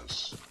that there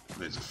was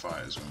loads of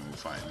fires when we were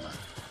fighting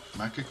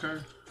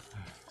Makiko.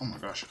 Oh my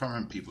gosh, I can't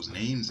remember people's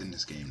names in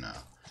this game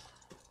now.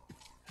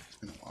 It's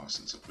been a while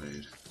since I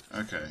played.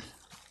 Okay.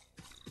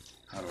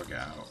 How do I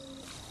get out?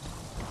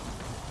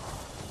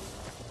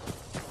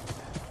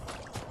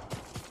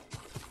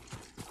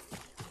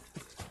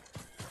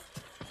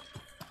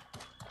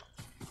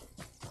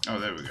 Oh,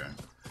 there we go.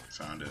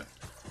 Found it.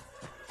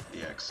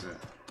 The exit.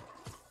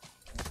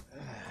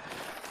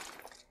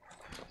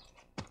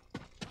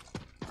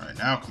 Alright,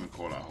 now can we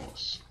call our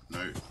horse?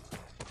 No.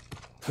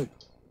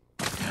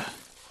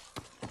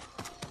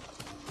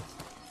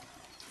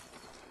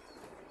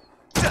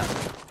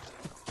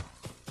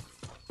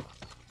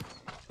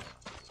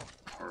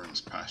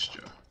 Torrance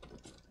pasture.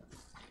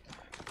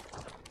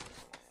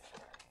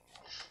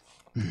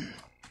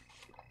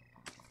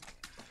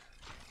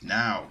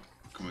 Now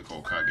can we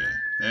call Kage?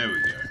 There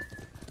we go.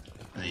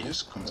 And he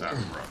just comes out of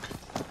the rock.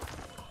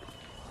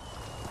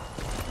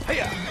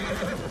 Hiya!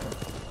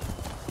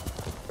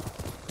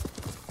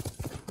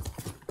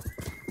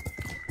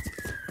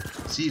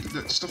 See,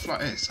 look, stuff like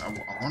this. I want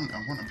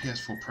a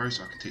PS4 Pro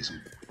so I can take some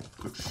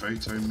good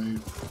photo mode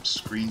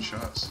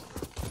screenshots.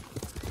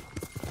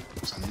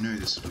 Because I know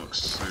this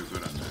looks so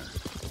good on there.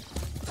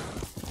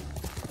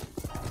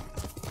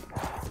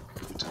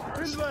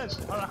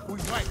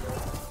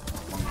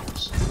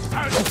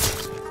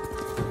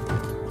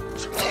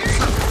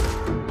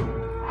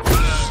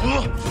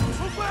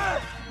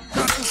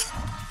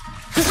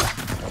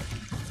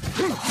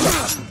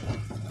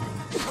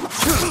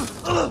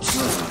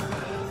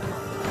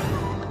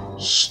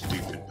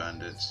 Stupid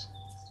bandits.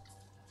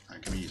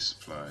 Alright, give me your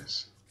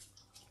supplies.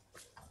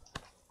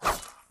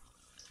 Alright,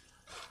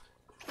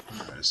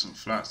 there's some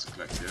flats to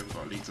collect here. We've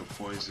got lethal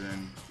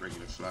poison,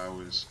 regular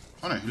flowers.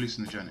 Oh no,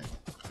 hallucinogenic.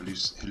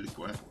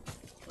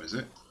 What is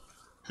it?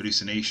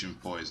 Hallucination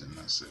poison,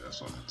 that's it, that's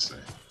what I meant to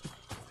say.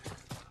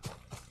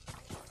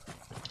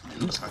 It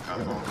looks like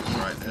our mark is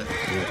right there.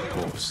 Of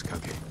course,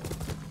 Kage.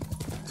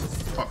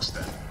 Fuck's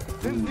that.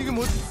 이게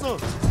멋있어.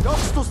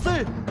 역시도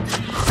세.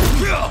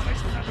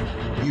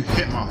 You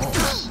hit my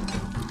horse,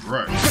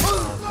 bro.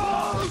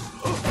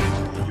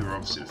 You were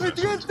obviously the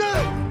first one to do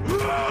it.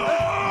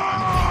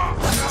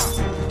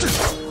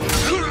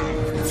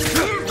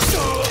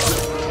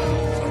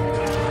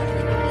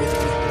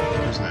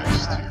 Who's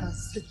next?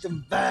 Sit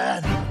them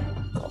bad.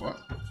 What?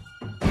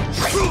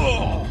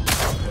 Oh,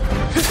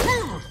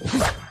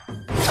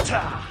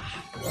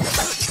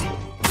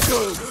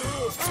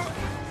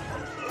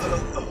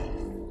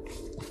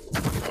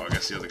 I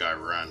guess the other guy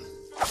ran.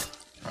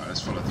 Alright,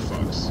 let's follow the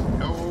fox.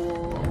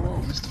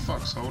 Whoa, Mr.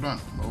 Fox, hold on.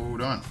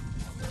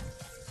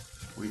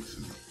 Wait for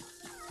me.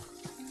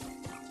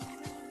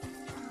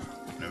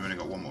 And I've only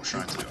got one more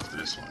shrine to do after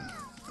this one.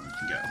 And we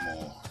can get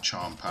more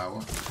charm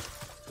power.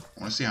 I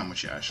want to see how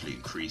much it actually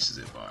increases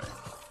it by.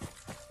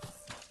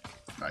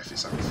 Like if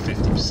it's like a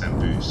 50%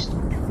 boost.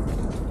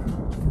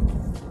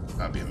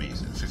 That'd be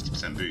amazing,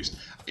 50% boost.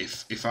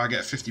 If I get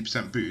a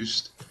 50%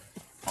 boost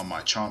on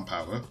my charm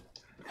power,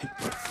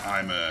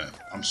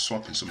 I'm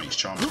swapping some of these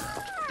charms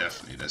around.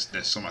 Definitely,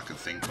 there's some I can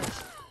think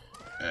of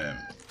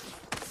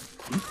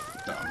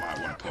that I might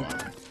want to put on.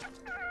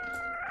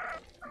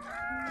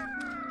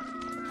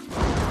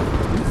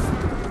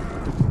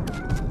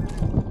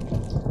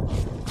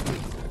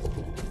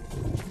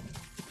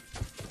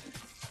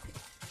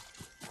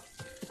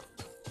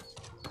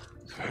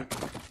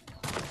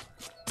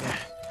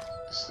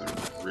 This is a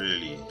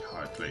really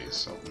high place,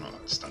 so I'm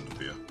not stand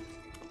up here.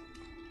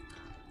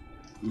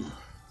 Ooh.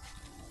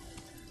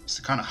 It's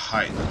the kind of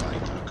height that,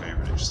 like, you look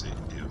over it, just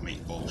it'll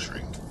make balls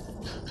shrink.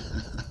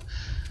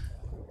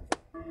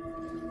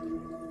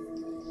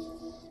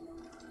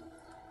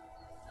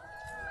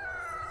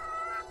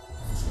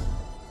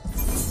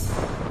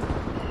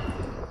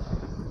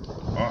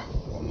 Oh,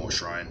 one more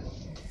shrine.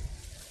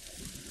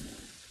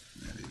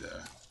 Nearly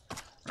there.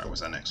 Right,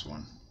 what's that next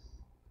one?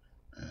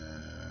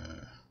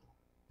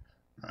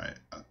 Right,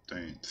 I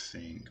don't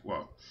think.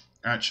 Well,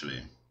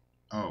 actually.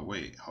 Oh,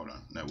 wait, hold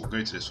on. No, we'll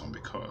go to this one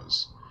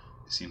because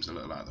it seems a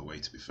little out of the way,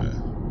 to be fair.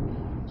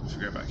 So if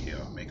we go back here,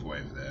 make a way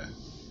over there.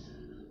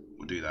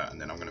 We'll do that, and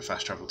then I'm going to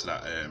fast travel to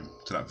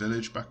that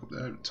village back up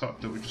there at the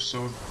top that we just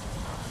saw.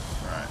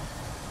 Right.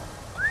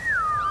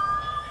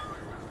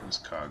 There's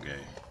Kage.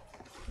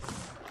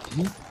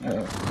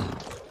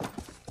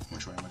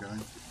 Which way am I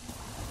going?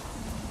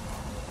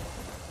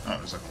 Oh, it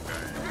looks like I'm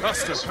going.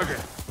 Master Kage.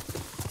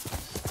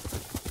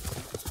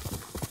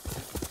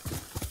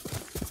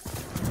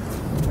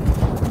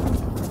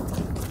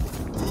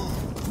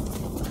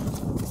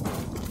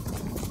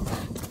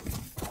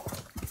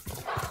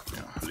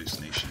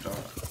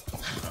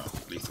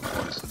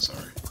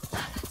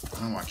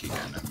 I don't know why I keep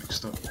getting that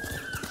mixed up.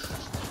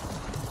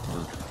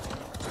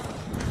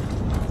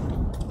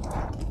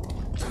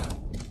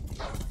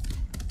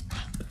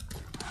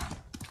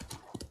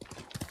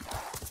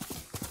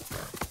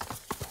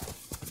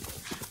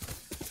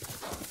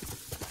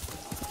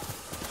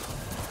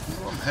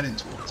 What I'm heading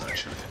towards,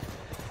 actually.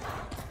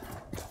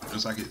 It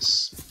looks like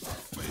it's...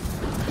 Wait.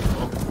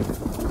 Oh.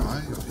 Hi,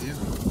 over here.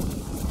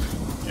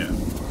 Yeah.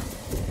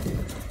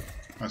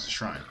 That's a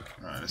shrine.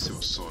 Alright, let's see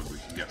what sword we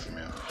can get from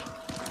here.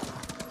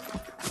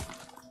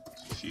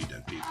 Few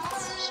dead people.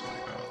 So we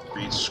got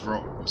read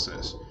scroll. What's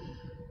this?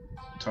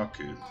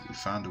 Taku, we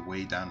found a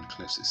way down the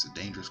cliffs. It's a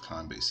dangerous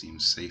climb, but it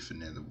seems safer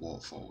near the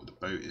waterfall. The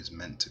boat is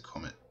meant to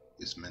come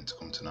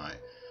tonight.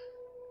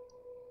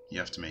 You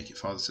have to make it.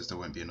 Father says there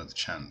won't be another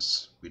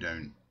chance. We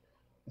don't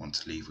want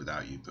to leave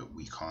without you, but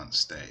we can't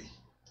stay.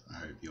 I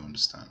hope you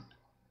understand.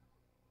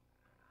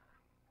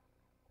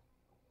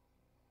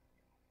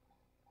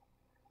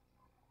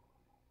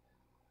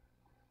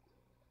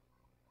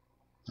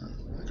 Oh,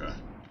 okay.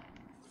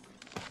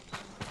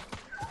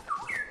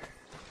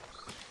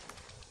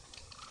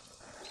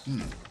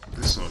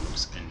 This sword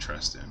looks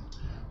interesting.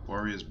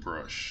 Warrior's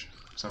Brush.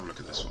 Let's have a look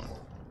at this one.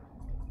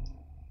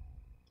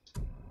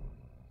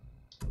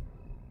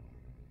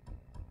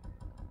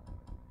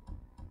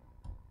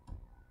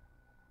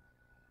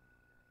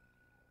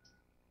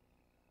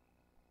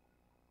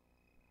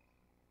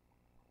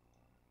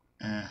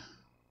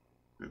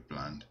 Bit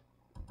bland.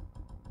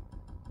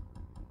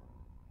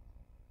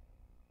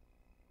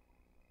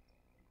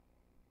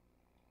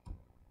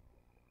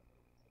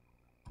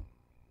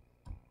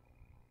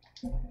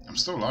 I'm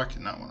still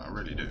liking that one, I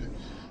really do.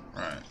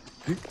 Right.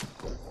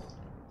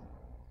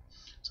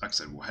 So like I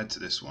said, we'll head to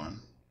this one.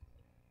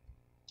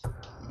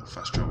 We'll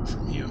fast travel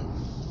from here.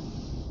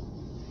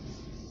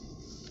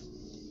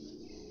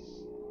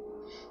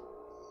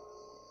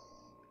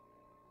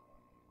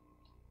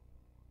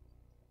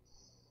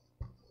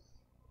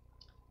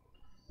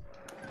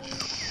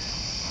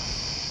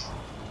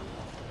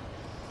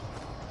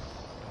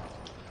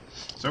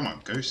 So I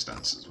want ghost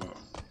dance as well.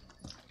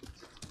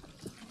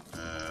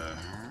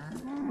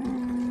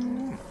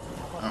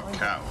 Oh,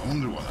 cow. I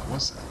wonder what that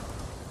was then.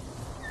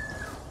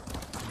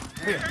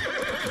 Okay,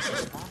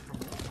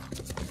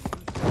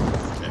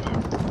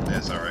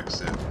 there's our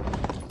exit.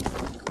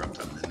 Grab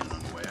that linen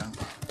on the way out.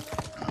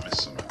 And I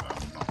missed something,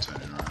 but I'm not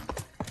turning around.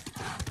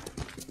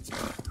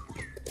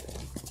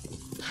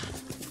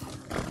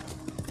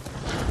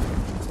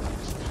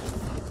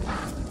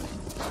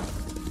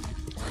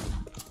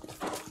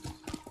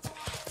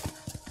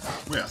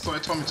 Wait, I thought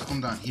it told me to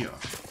come down here.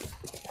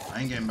 I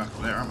ain't getting back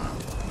up there, am I?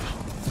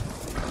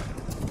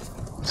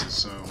 Is it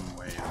some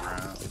way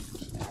around?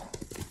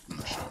 I'm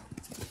not sure.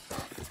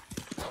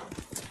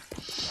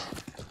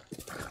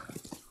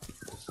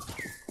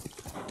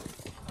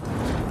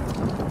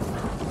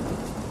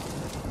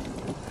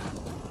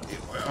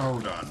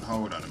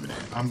 Hold on a minute.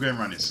 I'm going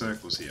around in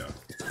circles here.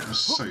 I'm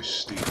so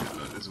stupid.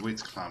 Look, there's a way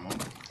to climb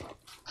up.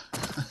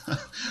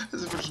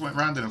 As if I just went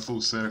round in a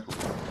full circle.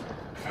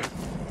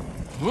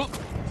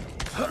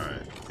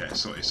 Alright, yeah,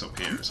 so it's up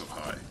here, it's up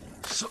high.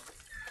 It's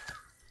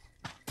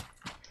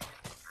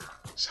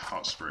a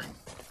hot spring.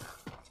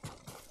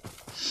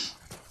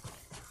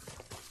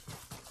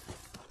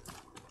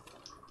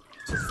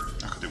 I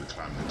could do with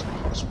climbing into a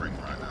hot spring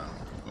right now.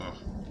 Ugh.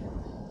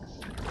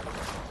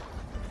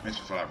 Makes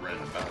me feel like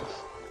running a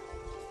bath.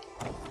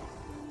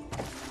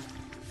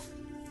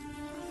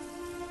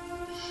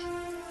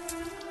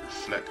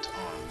 Reflect on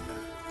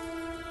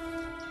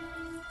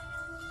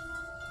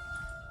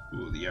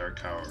the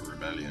Yarikawa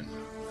Rebellion.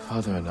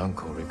 Father and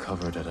uncle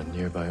recovered at a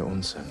nearby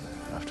onsen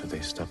after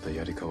they stopped the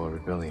Yarikawa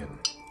Rebellion.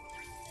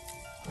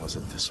 Was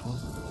it this one?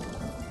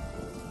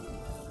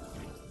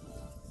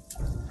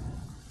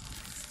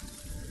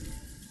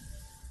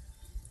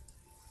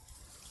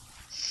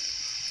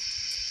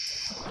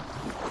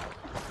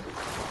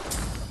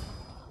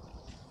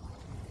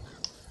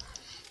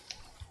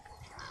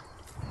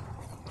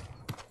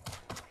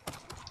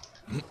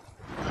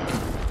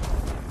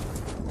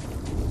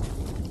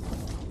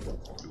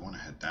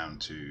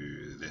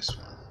 To this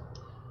one.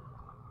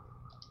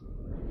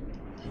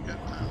 Get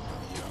down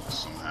from here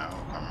somehow. I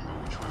can't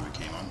remember which way we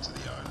came onto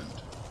the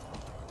island.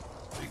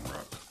 Big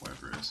rock,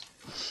 whatever it is.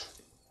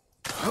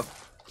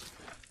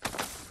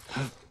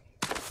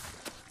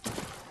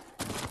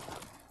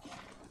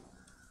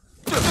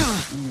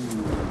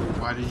 Ooh,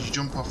 why did you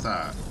jump off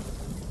that?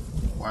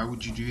 Why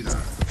would you do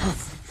that?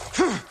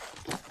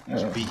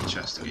 Just beat your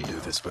chest to get you. Do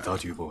this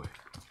without you, boy.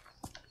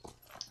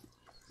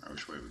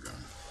 Which way we're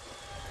going?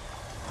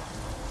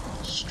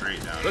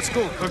 Straight down. Let's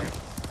go, Cookie.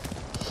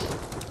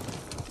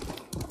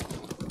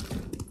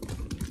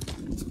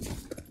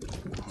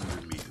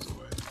 100 meters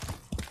away. I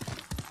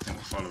think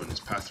we're following this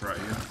path right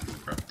here. We'll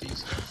grab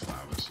these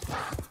flowers.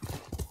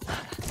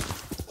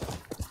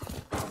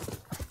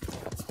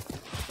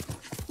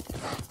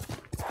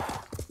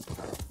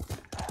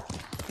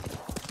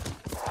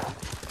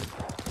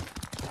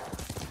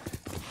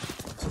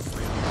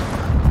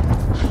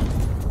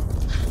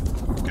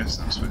 I guess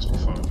I'm supposed to be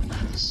following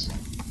this.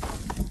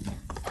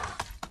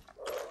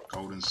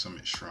 Golden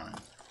Summit Shrine.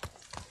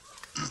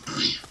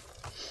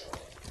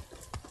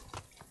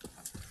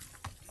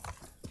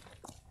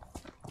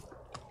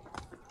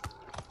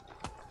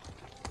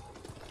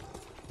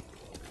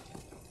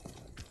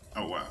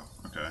 Oh wow,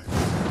 okay.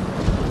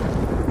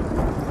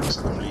 Looks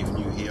like I'm leaving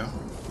you here.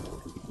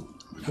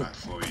 I'll be back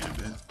for you in a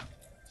bit.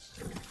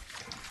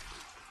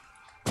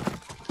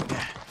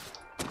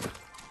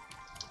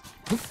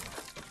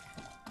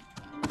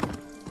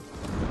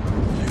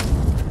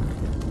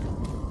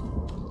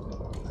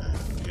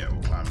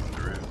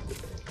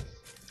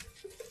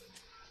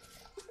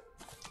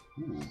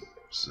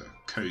 It's a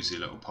cozy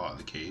little part of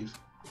the cave.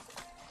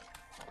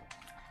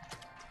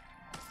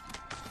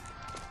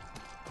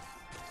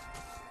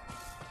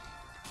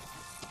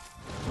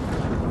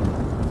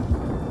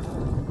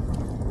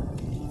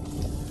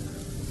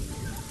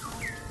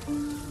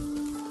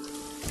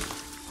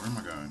 Where am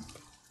I going?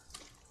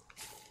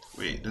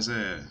 Wait, there's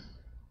a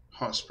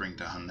hot spring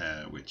down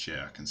there, which,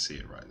 yeah, I can see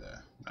it right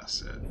there.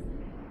 That's it.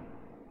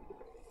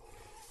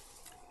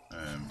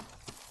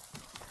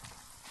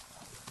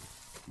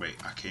 Wait,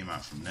 I came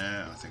out from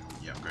there. I think,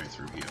 yeah, I'm going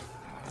through here.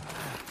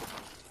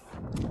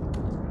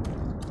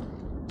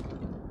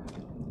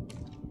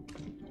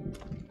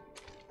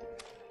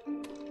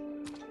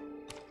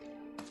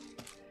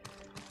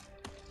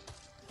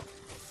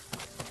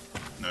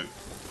 Nope,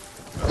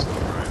 that's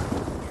not right.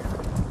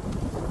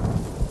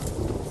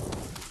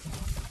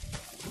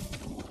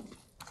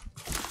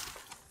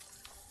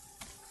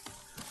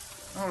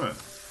 Oh look.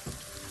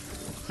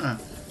 Huh,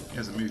 he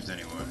hasn't moved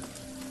anywhere.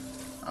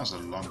 That was a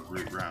long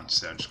route round.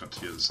 See, I just got to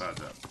the other side of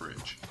that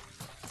bridge.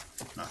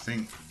 And I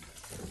think...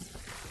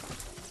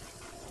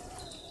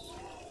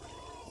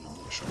 I'm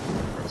not sure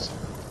what it was.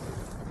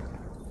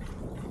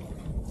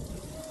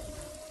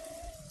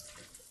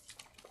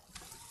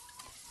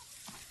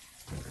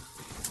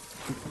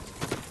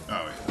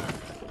 Oh, yeah, there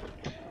we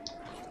go.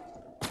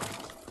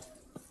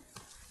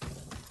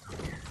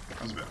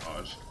 That was a bit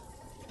odd.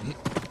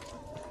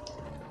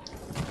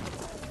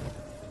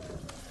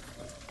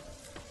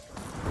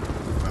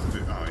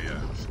 Bamboo. Oh,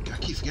 yeah. I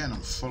keep forgetting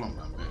I'm full on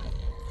bamboo.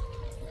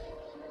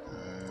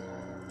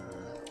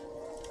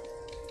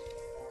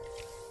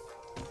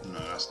 No,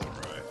 that's not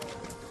right.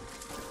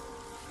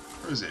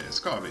 Where is it? It's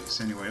gotta be. It's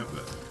anyway up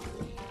there.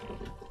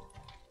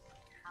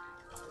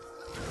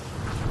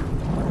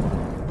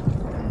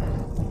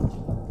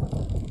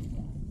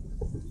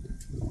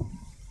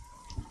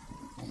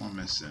 What am I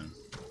missing?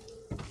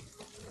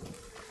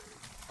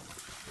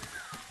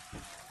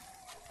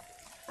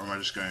 Or am I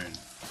just going...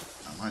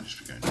 I might just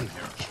be going down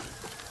here actually.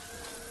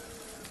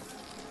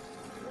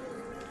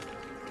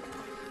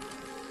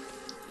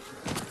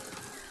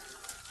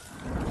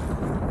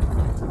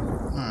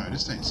 No,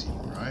 this ain't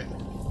seeming right.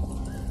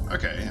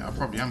 Okay, I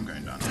probably am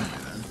going down that way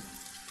then.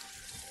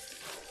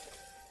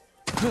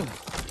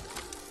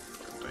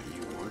 Bet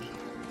you would.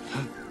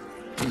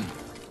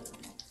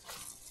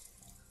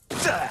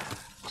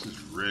 This is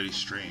really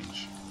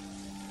strange.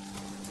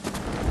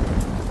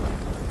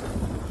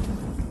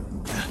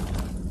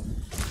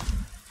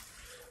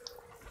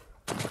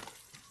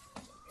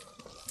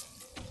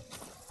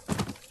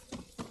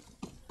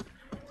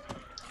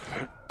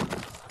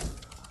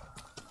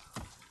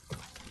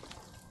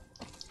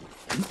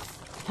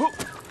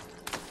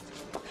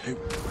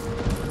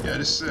 Yeah,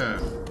 this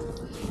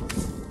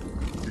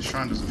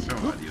shrine doesn't feel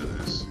like the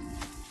others.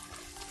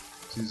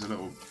 Seems a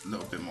little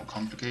bit more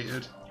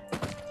complicated.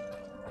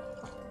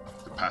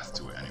 The path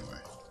to it, anyway.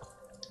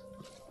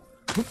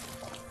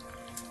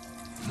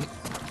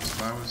 These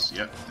flowers.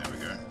 Yep, there we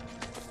go.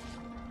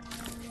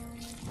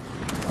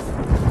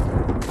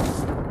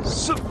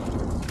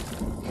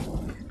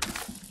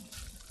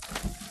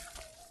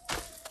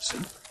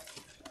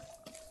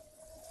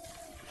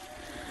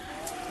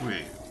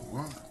 Wait,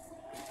 what?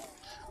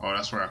 Oh,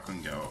 that's where I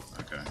couldn't go up.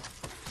 Okay.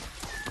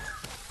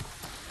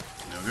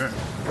 There we go.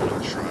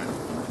 Another shrine.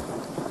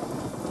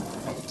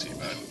 Not too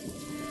bad.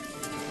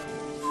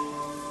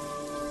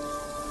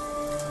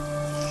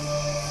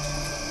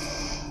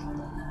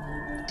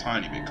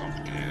 Tiny bit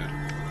complicated.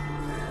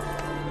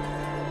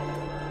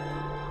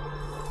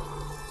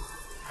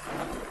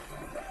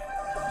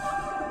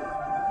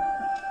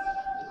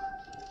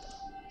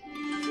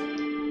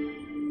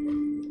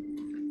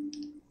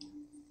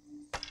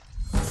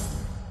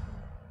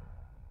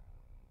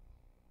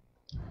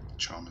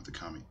 Charm of the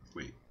Kami.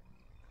 Wait.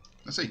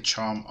 Let's say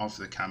Charm of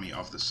the Kami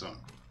of the Sun.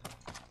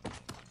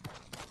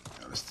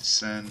 Now let's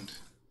descend.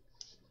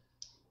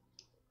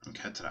 And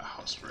head to that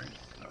hot spring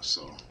that I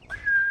saw.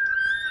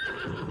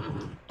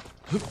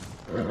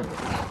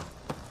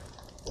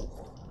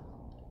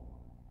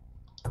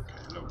 Okay,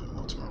 a little bit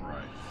more to my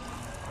right.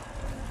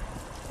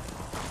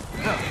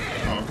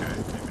 Oh, okay,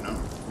 maybe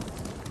not.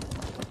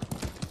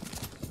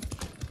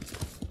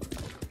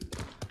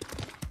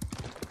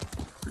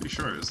 Pretty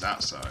sure it was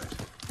that side.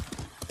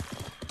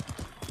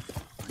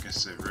 I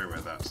guess over here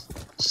where that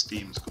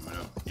steam's coming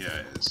up. Yeah,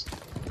 it is.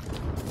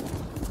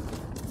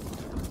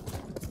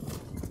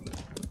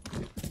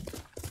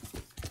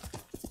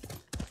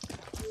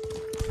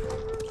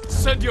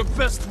 Send your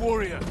best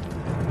warrior.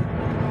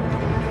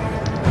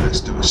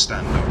 Let's do a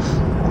standoff.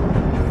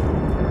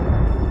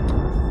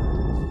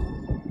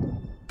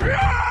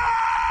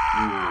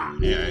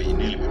 Ooh, yeah, you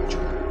nearly got you.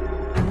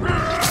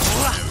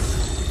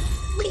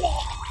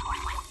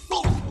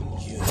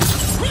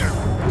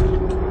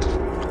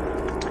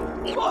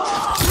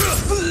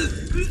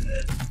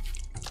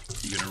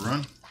 You gonna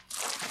run?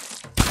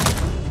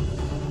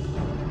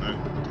 No,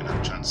 didn't have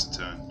a chance to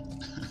turn.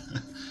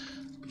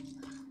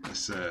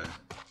 Let's get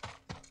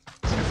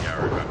the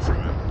arrow back from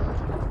it.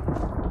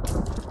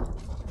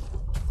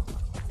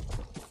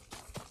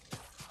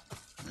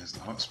 There's the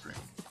hot spring.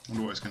 I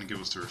wonder what it's going to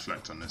give us to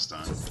reflect on this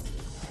time.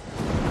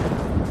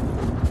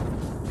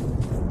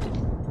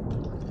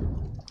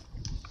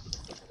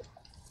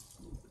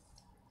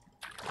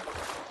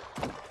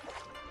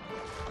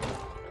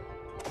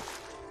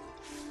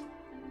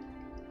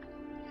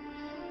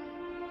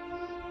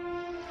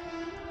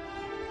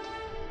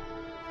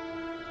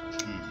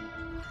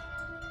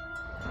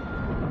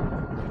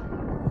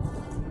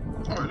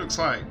 Oh, it looks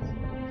like...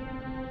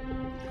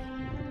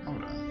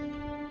 Hold on.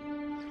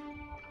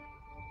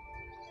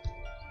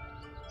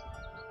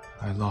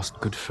 I lost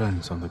good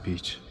friends on the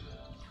beach.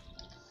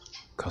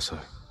 Kasai,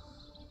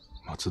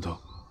 Matsuda,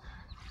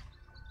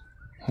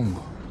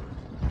 Hongo.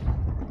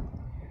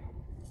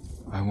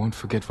 I won't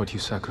forget what you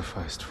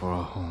sacrificed for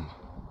our home.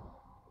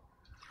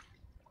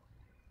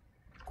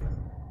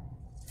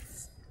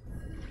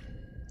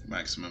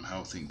 Maximum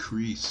health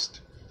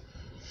increased.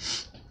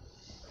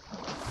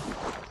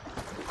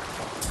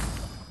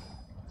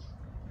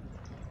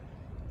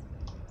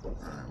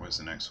 Alright, where's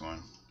the next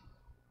one?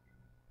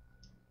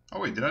 Oh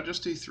wait, did I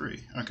just do 3?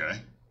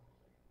 Okay.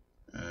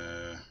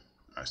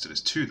 Alright, so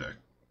there's 2 that are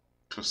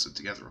clustered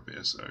together up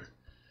here, so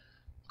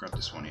grab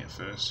this one here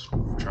first.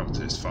 Travel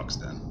to this fox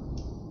den.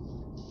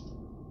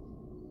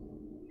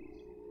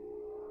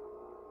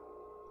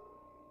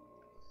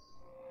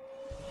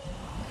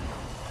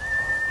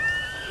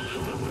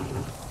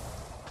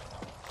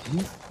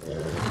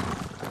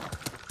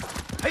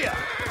 Hiya!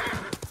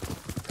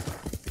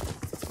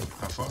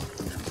 How far?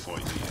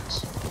 140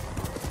 meters.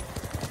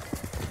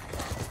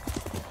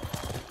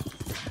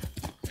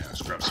 Yeah,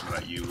 let's grab some of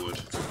that yew wood.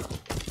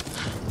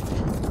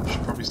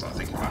 Should probably start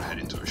thinking about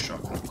heading to a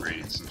shop and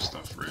upgrading some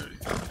stuff, really.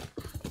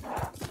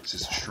 This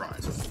is a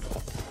shrine.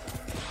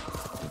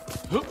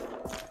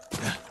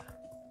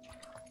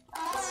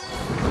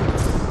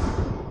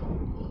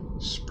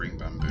 Spring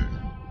bamboo.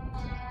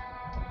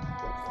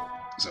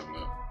 Let's have a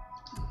look.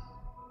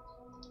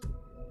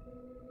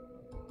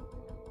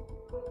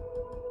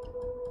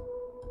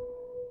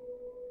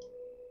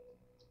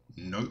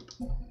 Nope.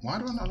 Why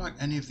do I not like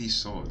any of these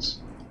swords?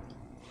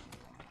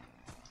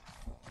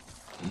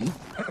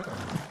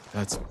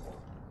 That's...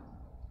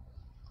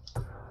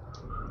 I'm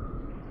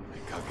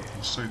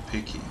so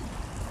picky.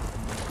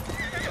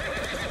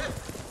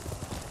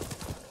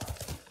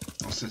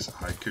 What's this? A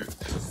haiku?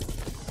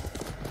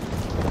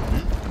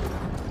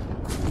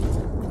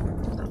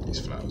 Grab these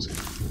flowers here.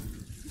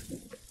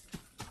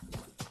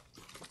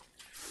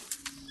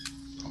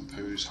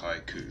 Compose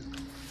haiku.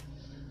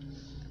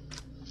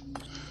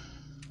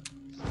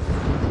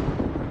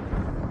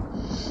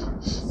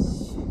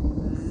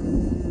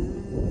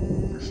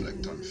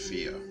 Reflect on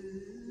fear.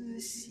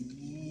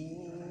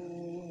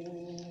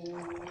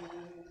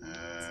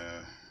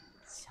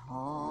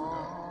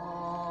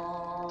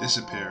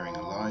 Disappearing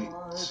light.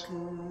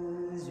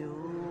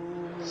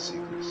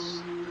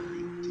 Secrets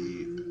buried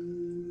deep.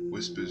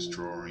 Whispers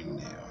drawing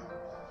near.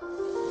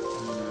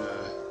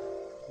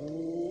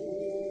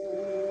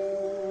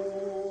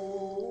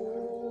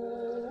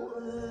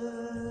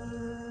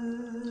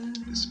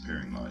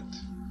 Disappearing light.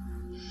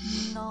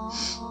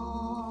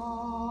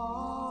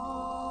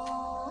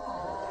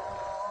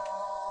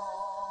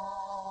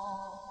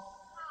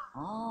 I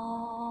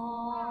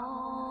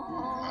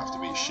have to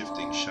be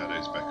shifting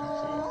shadows back and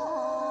forth.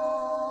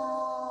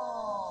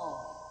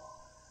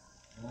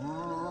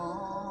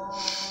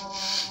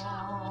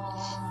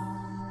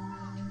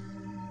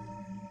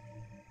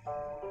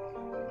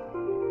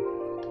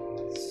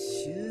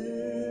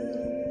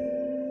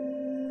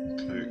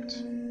 Cloaked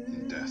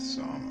in death's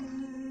armor.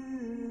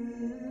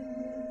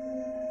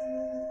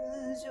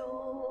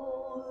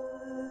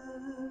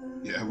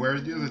 Yeah, where are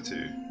the other 2?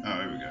 Oh,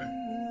 here we go.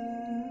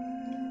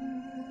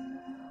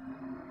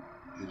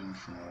 Hidden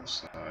from all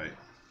sight.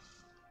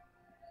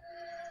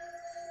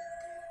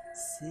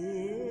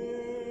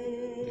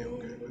 Yeah, we'll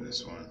go with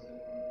this one.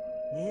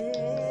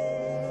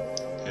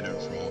 Hidden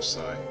from all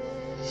sight.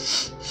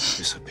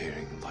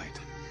 Disappearing light.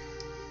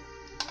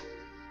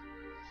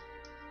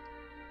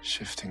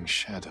 Shifting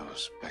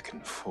shadows back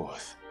and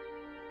forth.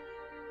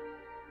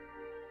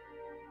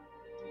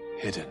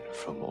 Hidden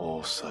from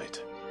all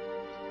sight.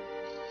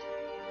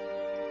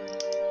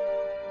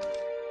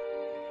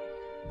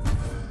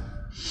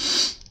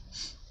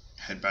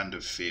 Headband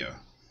of fear.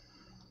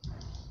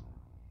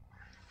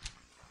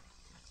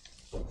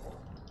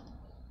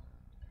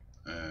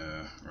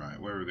 Right,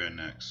 where are we going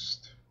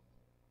next?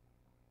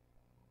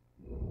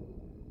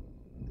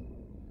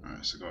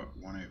 Alright, so I got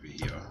one over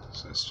here,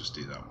 so let's just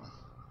do that one.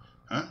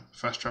 Huh?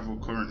 Fast travel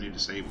currently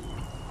disabled.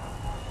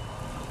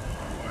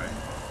 Why?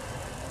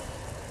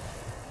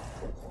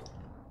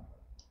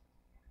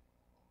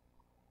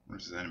 What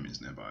if there's enemies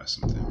nearby or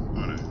something?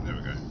 Oh no, there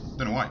we go.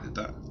 Don't know why it did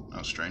that. That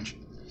was strange.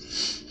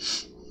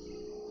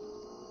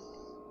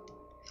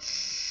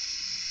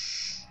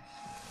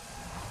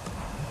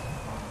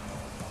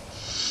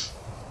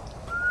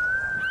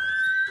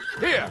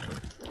 Here!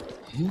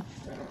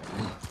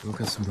 We'll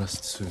get some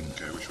rest soon.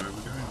 Okay, which way are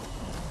we going?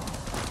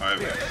 Oh, here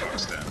we go,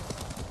 fox down.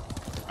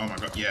 Oh my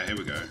god, yeah, here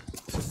we go.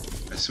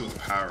 Let's see what the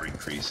power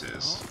increase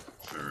is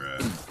for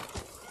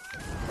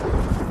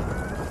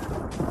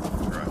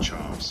our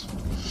charms.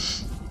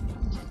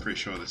 I'm pretty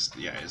sure this,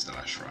 yeah, it is the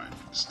last shrine.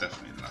 It's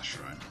definitely the last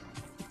shrine.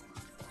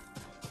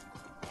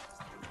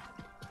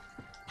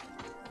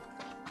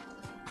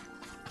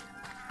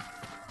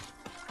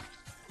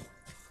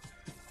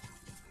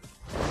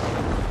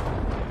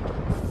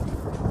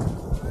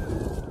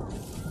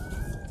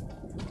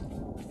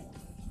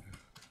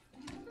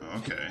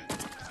 Okay.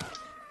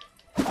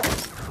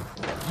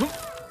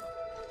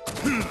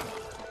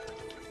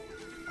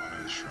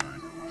 Honor the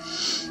shrine.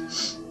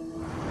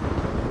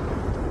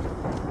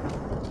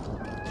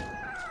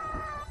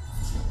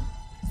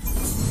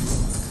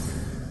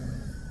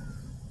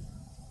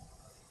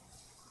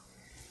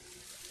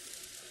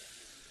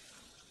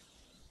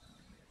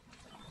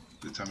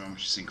 Did it tell me how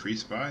much it's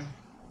increased by?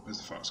 Where's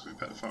the fox? Can we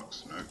pet the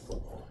fox? No.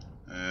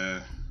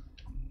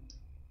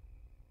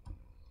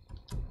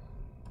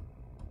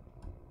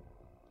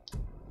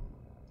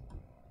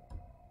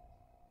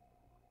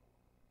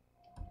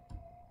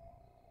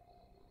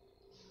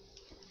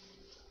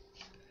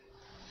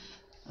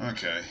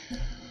 Okay,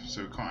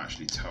 so we can't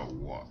actually tell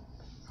what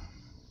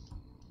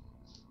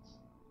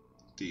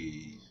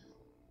the...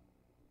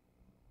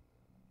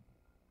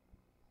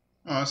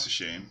 Oh, that's a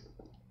shame.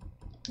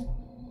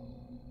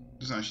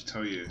 Doesn't actually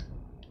tell you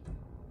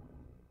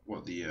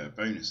what the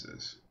bonus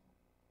is.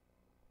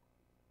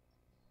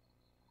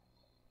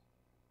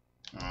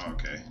 Oh,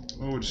 okay.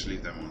 Well, we'll just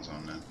leave them ones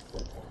on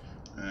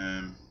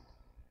then.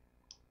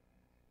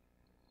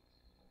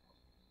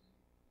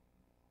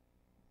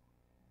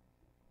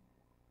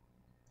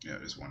 Yeah,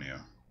 there's one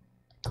here.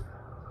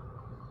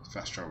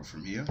 Fast travel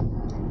from here.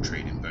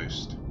 Trading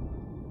post.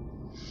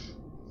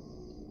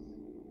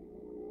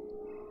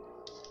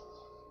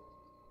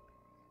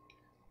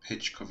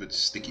 Pitch covered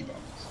sticky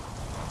bombs.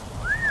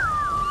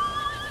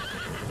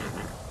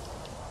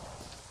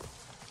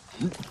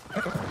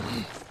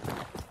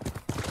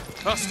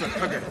 Faster,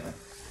 Kage.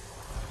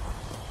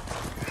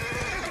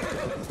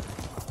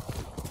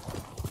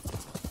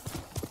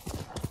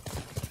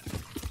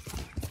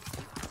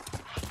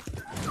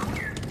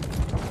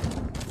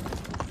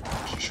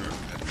 Actually, sure.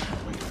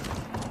 Wait,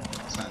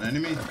 is that an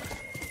enemy? Oh,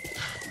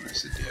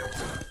 it's a deer.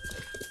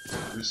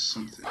 There is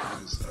something.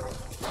 What is that?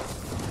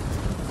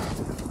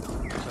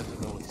 I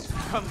don't know what's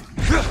coming.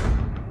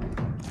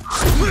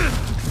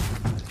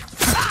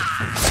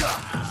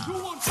 Who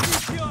wants to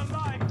be here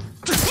alive?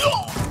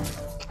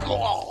 Oh,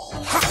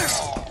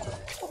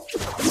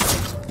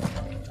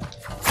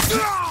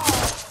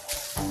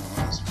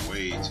 that's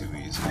way too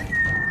easy.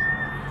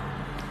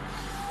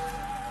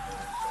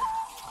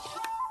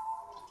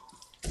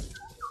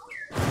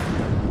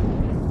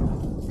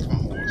 Come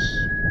on, horse.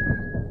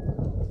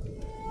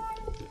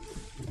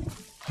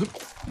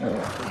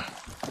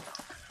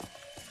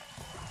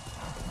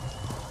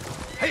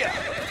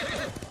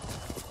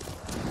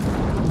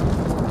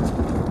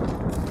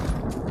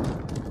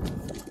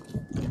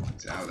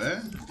 Is it out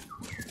there?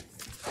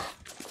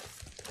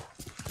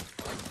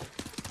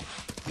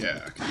 Yeah,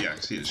 I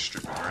can see it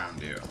stripping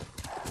around here.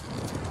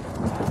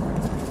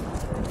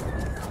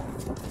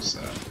 What's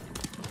that?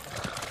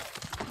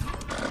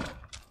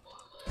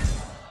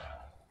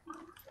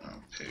 Oh,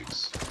 pigs.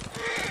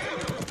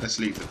 Let's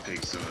leave the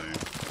pigs alone.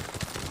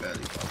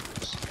 Barely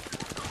bubbles.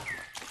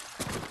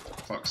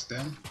 Fuck's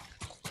them?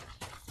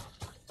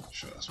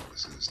 Sure, that's what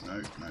this is.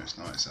 No, it's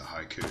not. It's a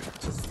haiku.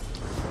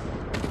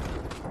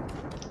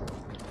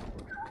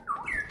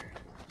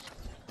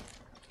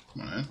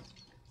 Come on, then.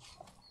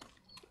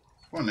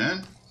 Come on, then.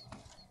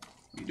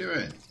 What are you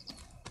doing?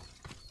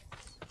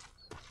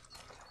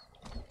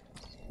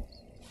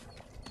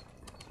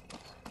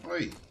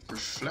 Wait,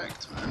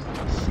 reflect, man.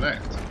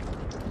 Reflect.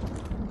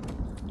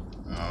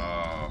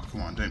 Oh,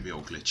 come on, don't be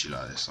all glitchy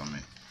like this on me.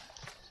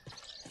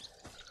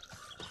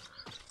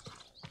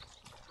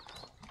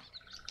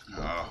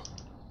 Oh,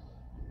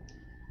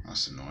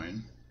 that's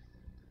annoying.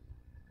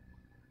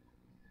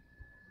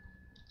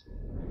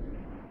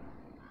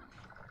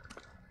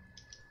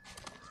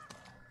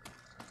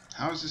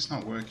 How is this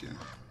not working?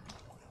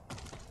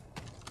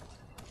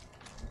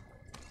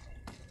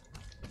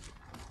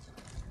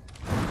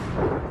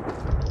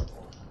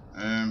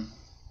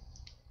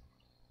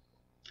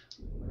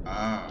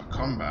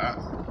 Combat.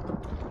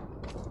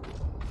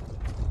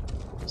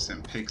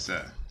 Send pigs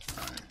there.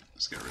 Alright,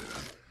 let's get rid of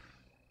them.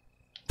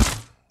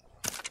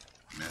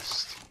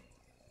 Missed.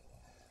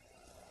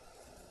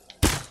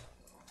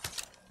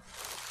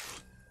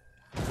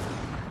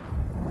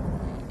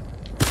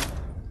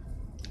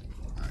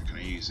 Alright, can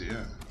I use it?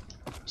 Yeah.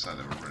 Looks like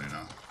they were running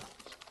off.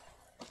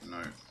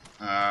 No.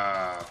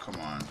 Ah, come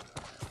on.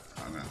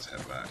 I'm going to have to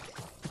head back.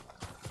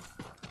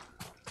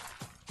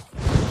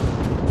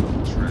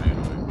 It's really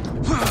annoying.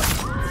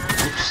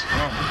 Oops.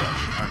 Oh my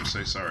gosh. I'm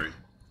so sorry.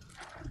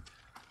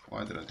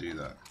 Why did I do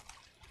that?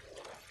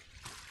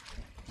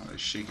 Oh,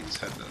 he's shaking his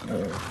head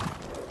there.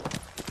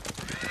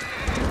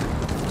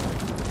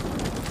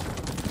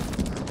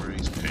 Where are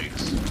these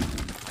pigs?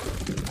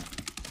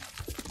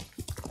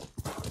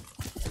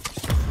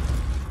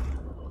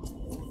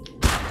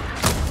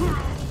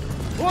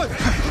 Oi!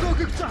 Look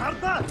at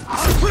that!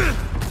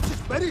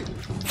 Just ready!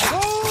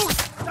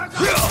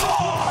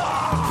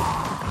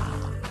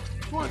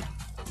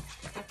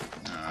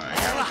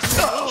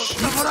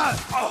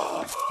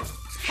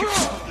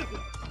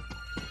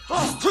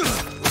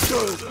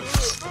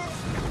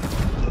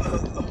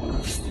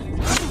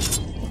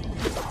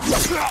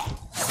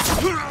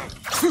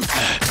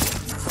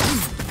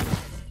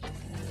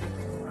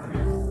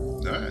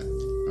 That?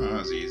 Oh, that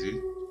was easy.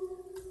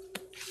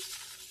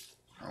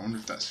 I wonder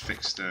if that's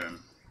fixed. I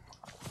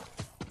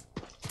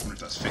wonder if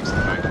that's fixed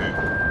the haiku.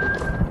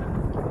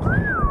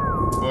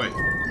 Boy,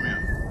 come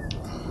here.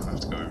 Oh, I have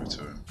to go over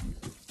to him.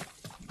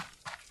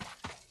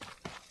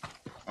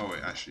 Oh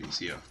wait, actually he's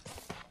here.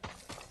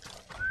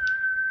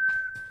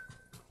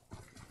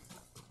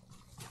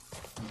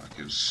 Like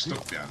he was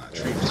stuck behind that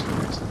tree for some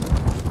reason.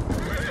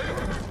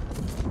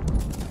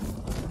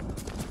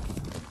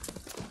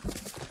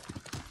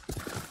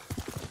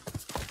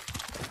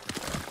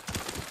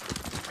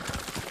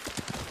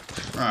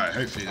 Right,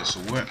 hopefully this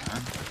will work,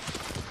 man.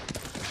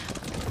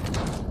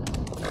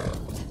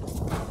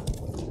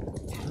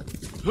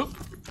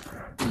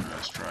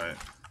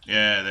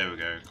 Yeah, there we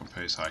go.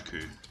 Compose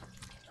haiku.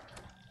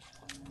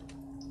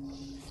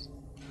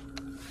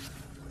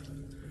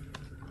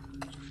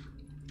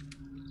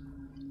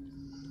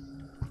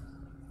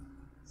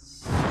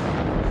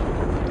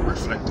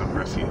 Reflect on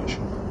refuge.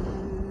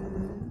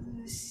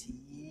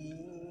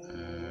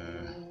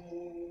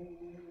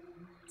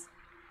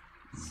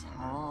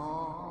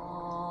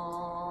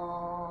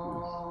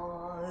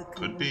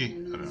 Could be.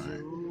 I don't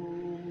know.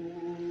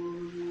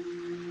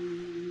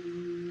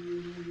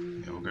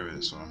 Yeah, we'll go with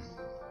this one.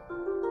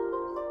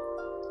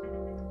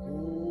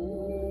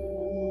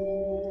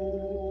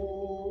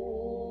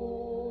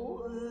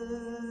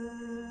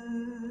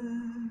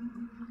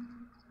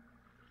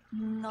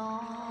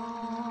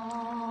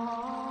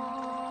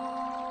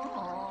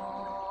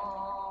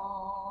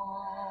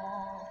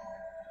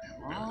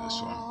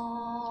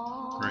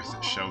 Growth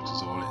that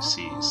shelters all it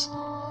sees.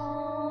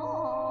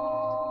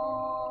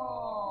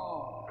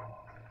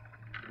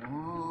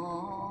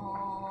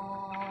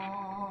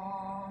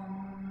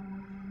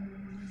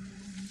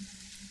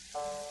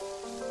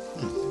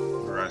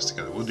 We'll rise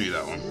together. We'll do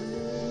that one.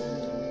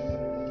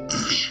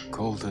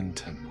 Golden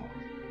Temple.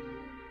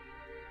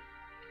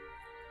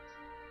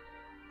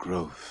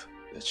 Growth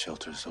that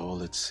shelters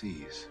all it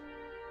sees.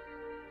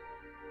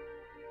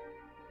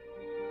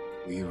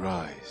 We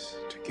rise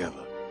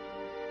together.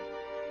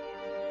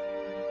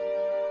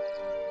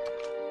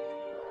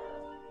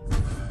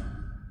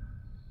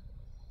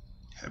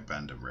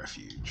 Headband of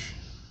refuge.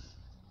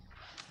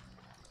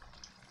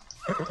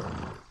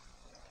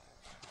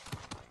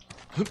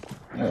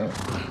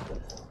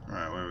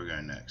 Right, where are we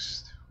going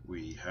next?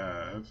 We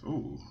have...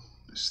 oh,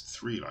 there's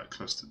 3 like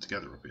clustered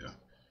together up here.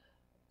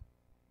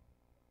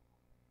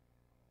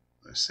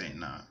 They're saying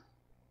that.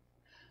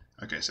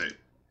 Okay, so...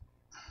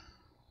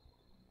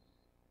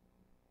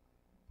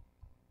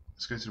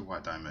 let's go to the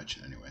White Dye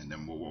Merchant anyway, and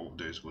then what we'll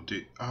do is we'll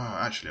do... oh,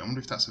 actually, I wonder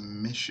if that's a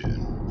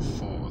mission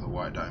for the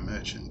White Dye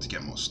Merchant to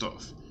get more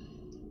stuff.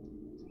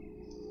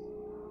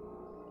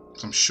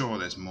 So I'm sure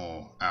there's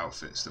more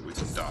outfits that we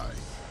can dye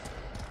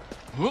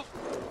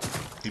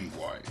in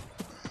white.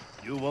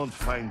 You won't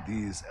find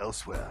these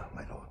elsewhere,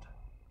 my lord.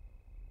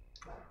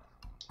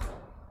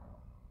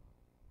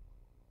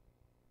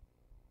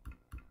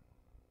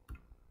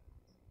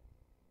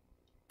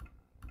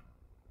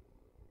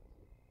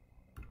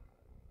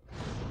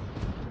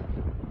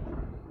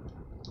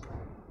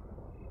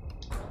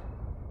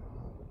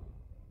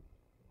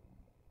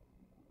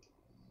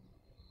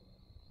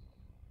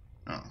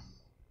 Oh.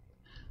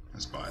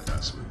 Let's buy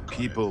that so we've got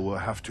People will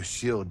have to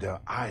shield their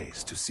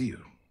eyes to see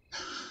you.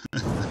 You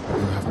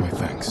have my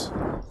thanks.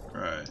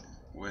 Right.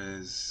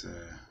 Where's...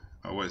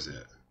 oh, where's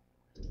it?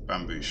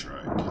 Bamboo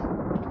Shrike.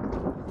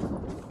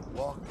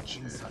 Walk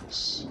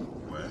Cheers.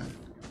 Where?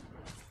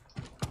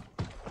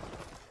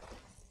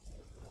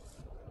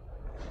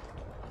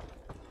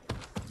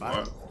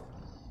 What?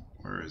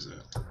 Where is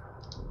it?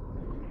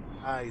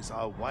 Eyes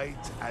are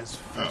white as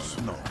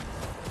snow.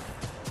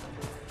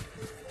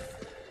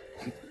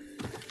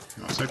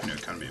 I was hoping it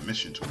would kind of be a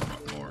mission to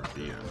unlock more of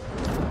the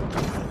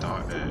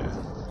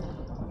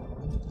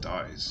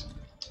dyes.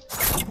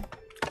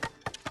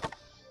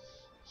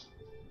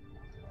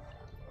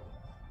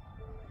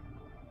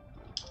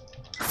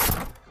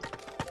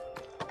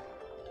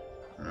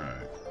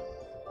 Right.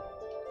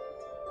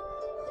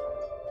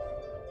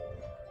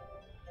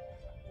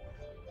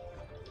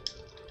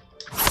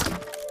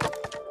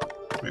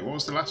 Wait, what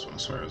was the last one? I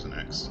swear it was an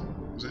X.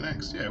 Was it an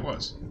X? Yeah, it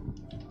was.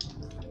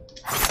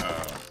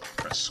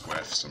 Press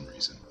square for some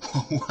reason.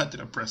 Why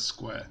did I press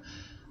square?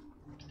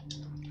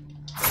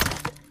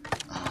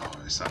 Oh,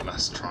 it's that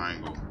last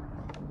triangle.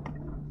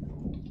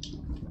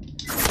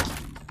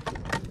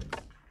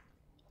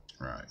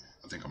 Right,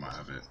 I think I might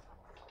have it.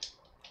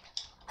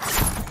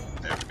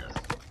 There we go.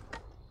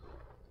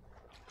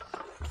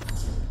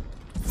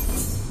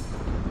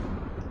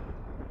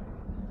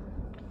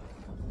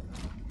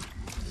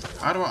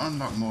 How do I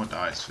unlock more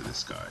dice for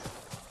this guy?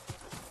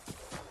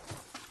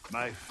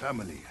 My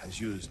family has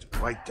used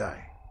white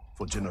dye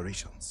for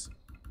generations.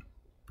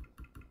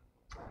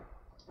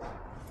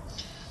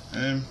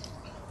 I'm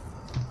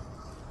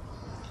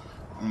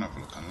gonna have a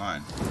look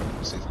online,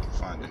 see if I can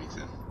find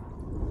anything.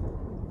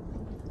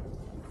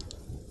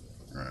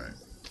 Right.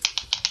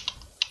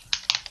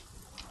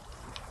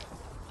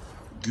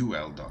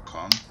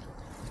 Guel.com.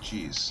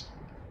 Jeez.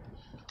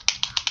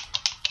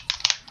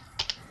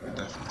 I'm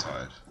definitely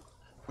tired.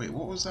 Wait,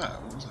 what was that?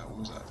 What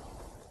was that?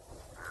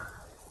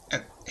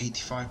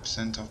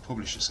 85% off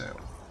publisher sale.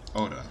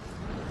 Hold on.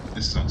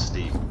 This is on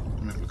Steam.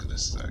 Let me have a look at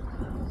this sec.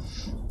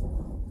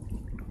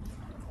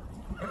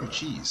 Oh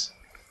jeez.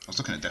 I was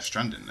looking at Death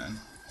Stranding then.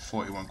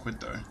 41 quid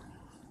though.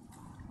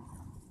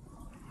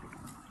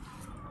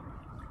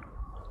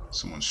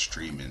 Someone's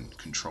streaming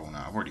Control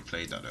now. I've already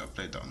played that though. I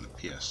played that on the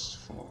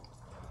PS4.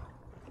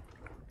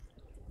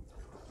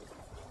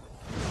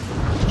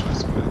 Just trying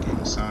to play the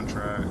game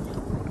soundtrack.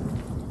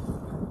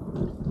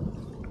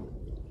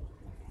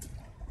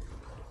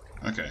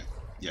 Okay,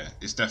 yeah,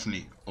 it's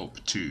definitely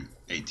up to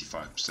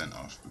 85%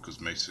 off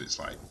because most of it's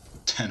like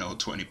 10 or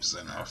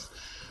 20% off.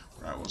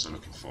 Right, what was I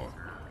looking for?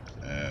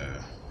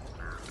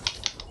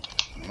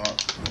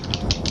 Not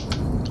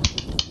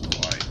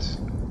white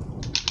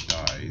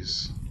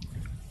dies.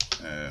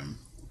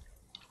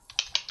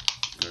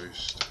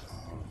 Ghost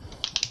of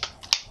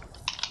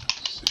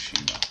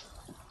Tsushima.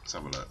 Let's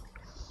have a look.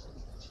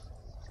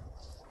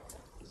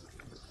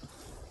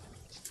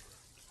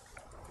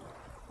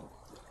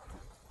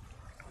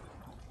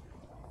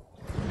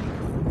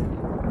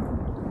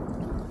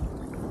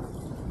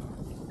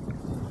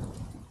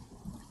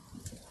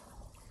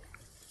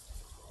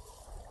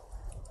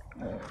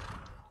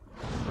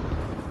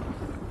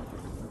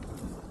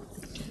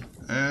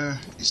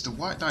 It's the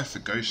white dye for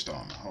ghost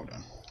armor. Hold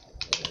on.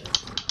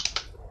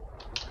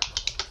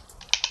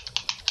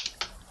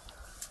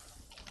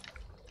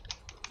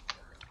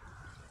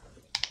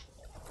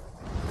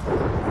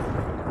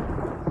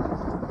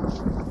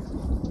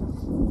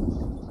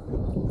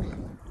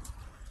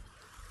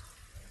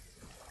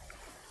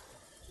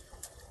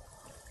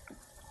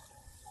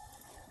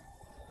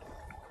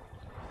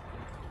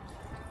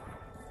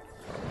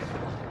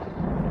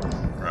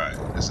 Right,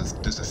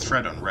 there's a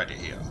thread on Reddit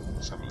here.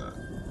 Let's have a look.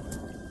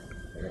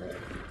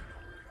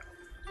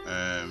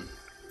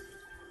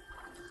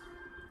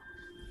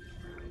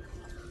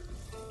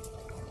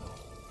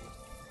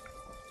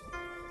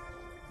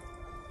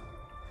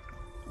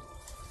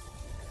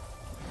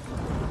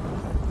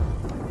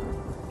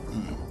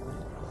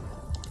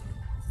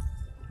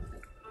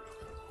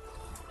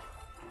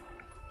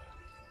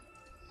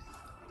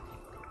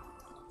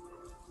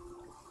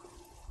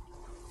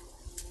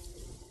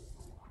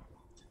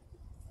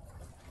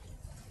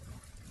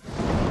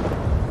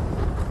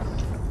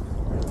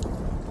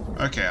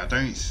 Okay, I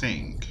don't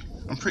think...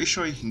 I'm pretty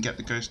sure you can get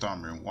the ghost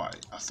armor in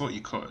white. I thought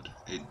you could.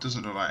 It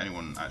doesn't look like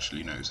anyone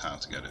actually knows how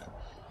to get it.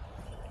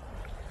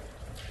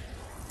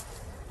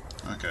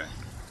 Okay.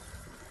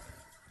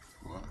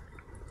 What?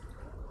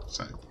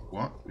 So,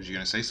 what? Was you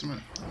going to say something?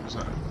 What was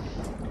that?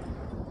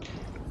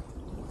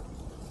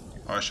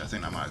 Oh, actually, I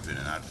think that might have been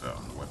an advert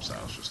on the website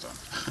I was just on.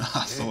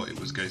 I thought it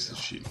was Ghost of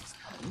Tsushima.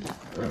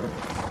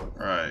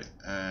 Right,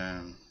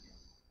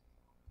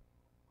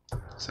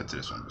 let's head to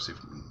this one, we'll see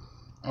if we can...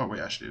 Oh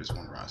wait, actually there's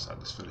one right outside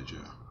this village here.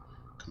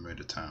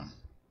 Komoda Town.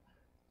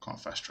 Can't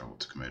fast travel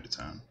to Komoda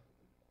Town.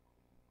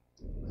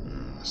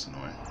 That's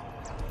annoying.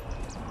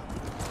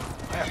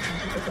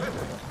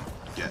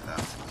 Get that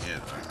from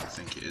here though, I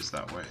think it is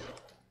that way.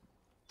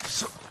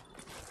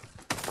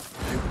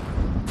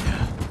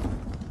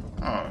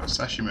 Oh, a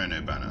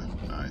Sashimono banner,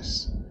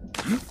 nice.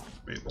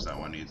 Wait, was that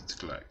one I needed to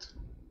collect?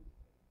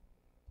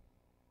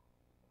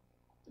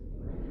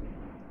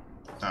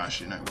 No,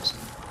 actually no, it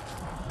wasn't.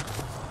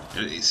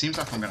 It seems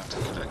like I'm gonna have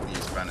to collect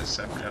these banners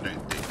separately.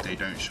 They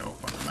don't show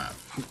up on the map,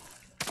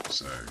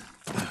 so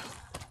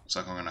it's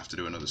like I'm gonna have to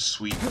do another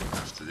sweep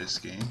after this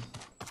game.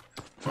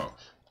 Well,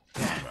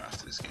 not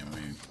after this game. I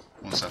mean,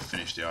 once I've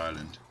finished the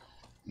island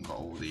and got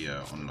all the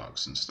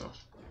unlocks and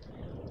stuff.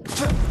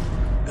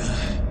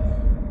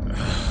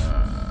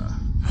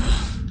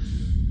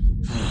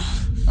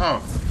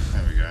 Oh,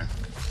 there we go.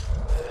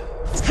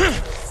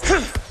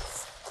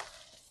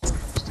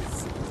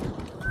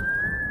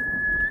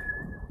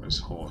 Where's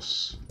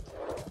horse?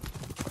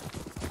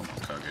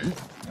 Come on, Kage.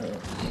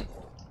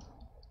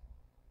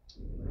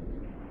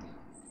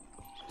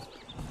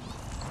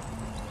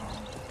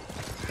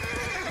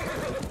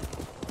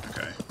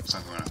 Okay, looks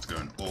like I'm gonna have to go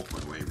an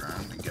awkward way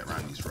round and get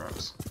around these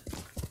rocks.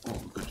 Or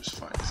we could just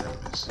fight these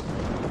enemies.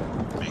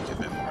 Make it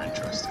a bit more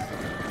interesting.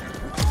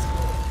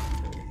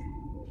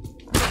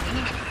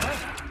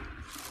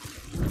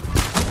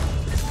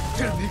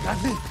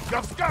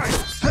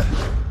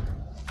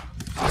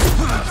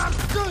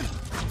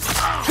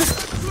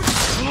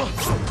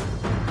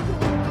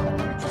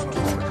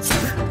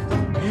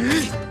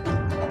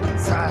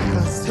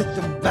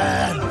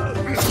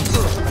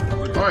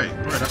 Oi,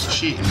 bro, that's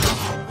cheating, bro.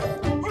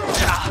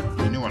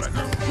 You knew what I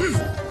got.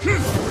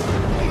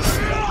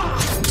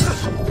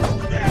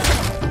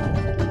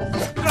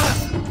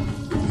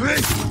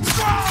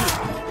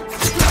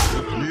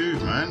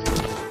 Move, man.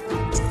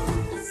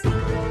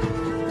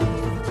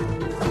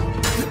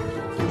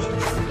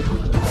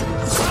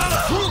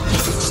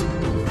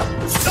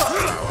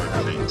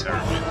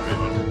 Terribly at the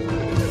moment.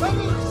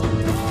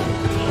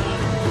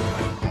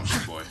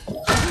 Monster boy.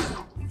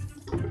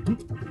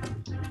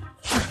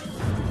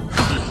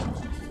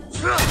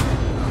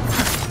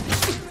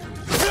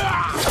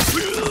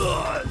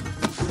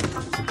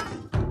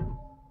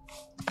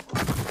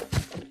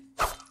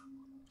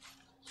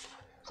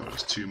 Thought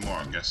there's two more,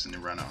 I'm guessing they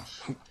ran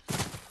off.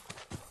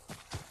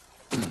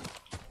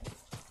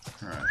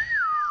 Alright.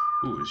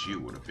 Ooh, there's you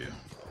wood up here.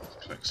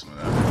 Collect some of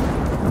that.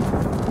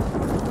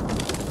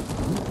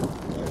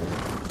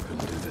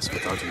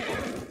 Without you, boy.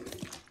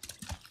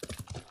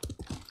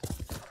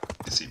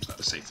 It seems like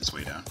the safest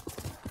way down.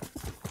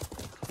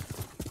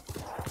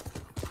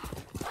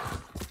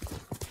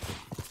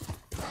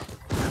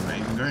 Am I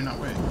even going that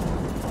way?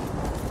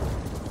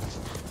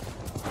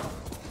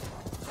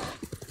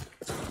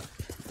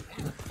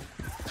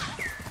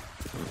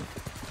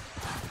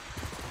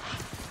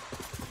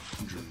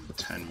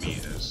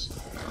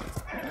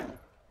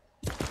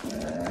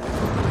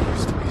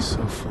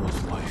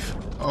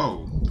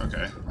 Oh,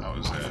 okay. That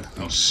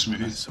was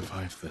smooth. Let's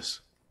survive this.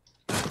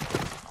 Right,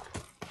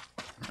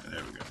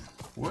 there we go.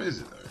 What is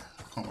it though?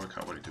 I can't work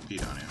out what it could be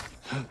down here.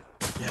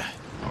 Yeah.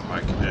 Oh,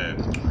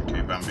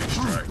 okay, bamboo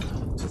strike.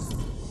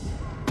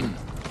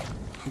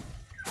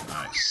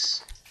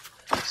 Nice.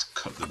 Let's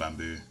cut the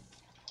bamboo.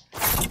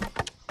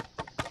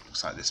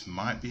 Looks like this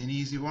might be an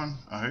easy one,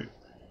 I hope.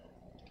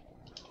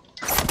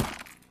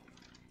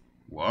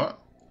 What?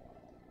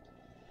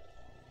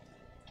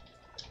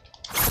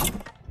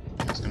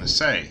 I was gonna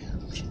say,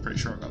 I'm pretty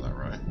sure I got that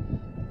right.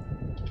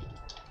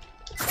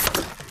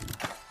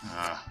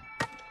 Ah.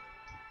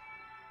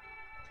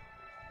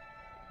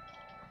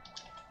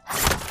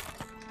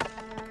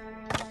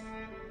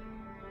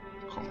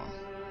 Come on.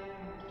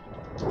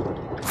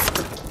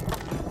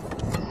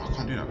 Oh, I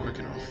can't do that quick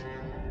enough.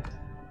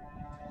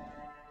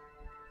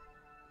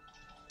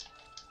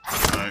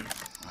 No.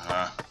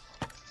 Ah.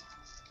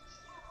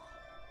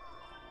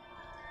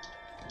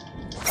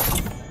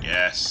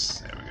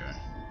 Yes, there we go.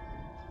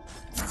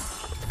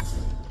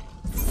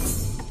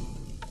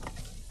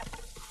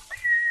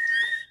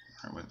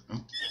 Right, wait.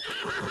 Oh.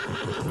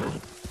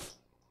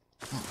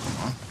 Oh, come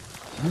on.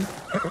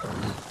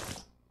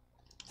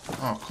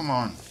 Oh, come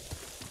on.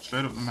 Just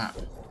load up the map.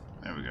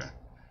 There we go.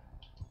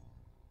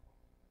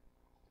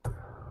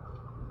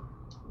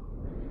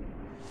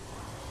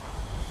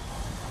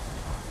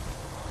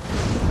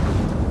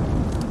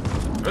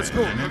 Let's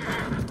go. Lennon.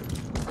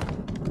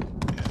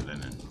 Yeah,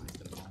 Lennon.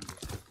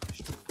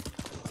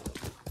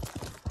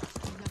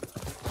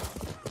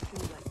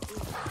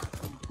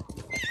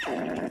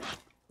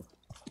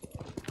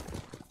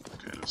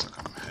 Okay, looks like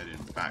I'm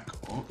heading back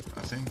up,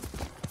 I think.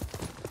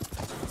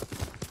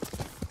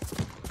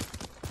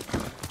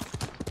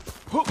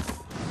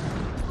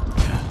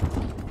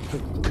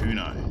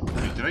 Kunai.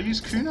 Wait, did I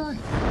use kunai?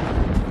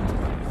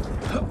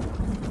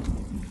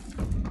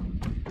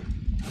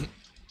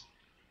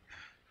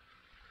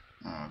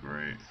 Oh,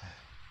 great.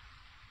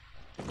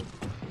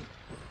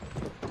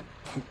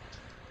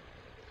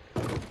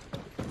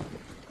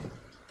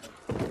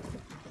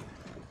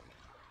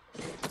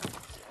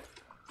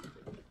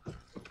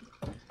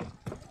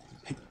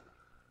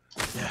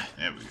 Yeah.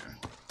 There we go.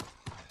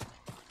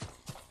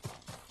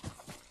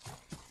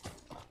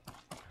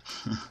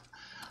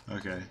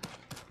 Okay.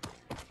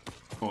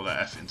 Put all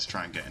that effort into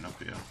trying getting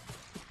up here.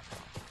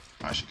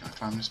 Actually, can I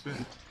climb this bit?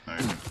 No.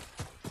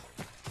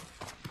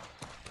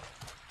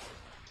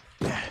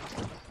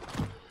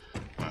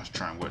 Let's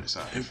try and work this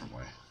out a different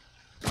way.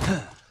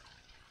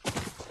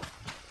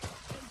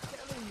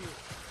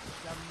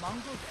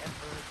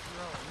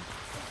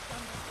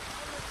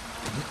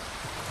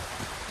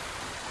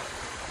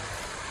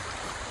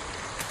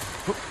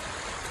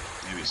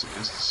 Maybe it's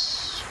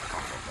this.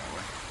 Can't go that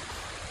way.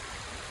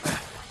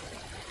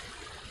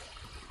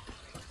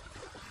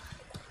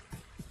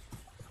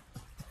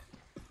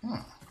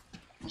 Oh,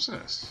 what's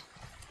this?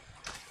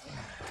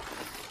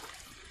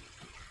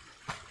 I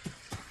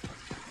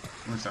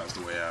wonder if that was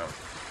the way out.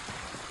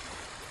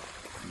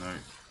 No.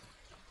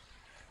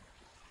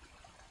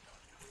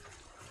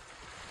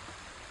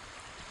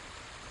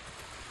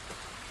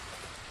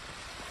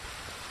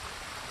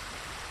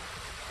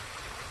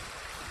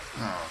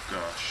 Oh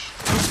gosh.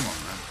 Come on,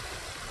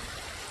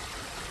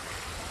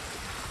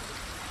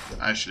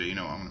 man. Actually, you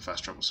know what? I'm gonna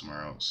fast travel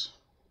somewhere else.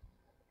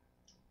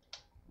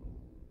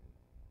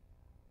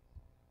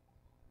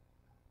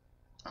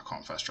 I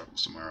can't fast travel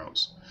somewhere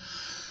else.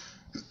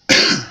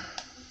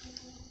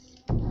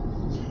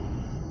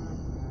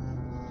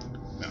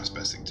 That's the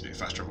best thing to do.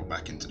 Fast travel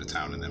back into the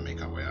town and then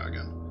make our way out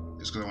again.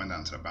 It's because I went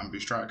down to the bamboo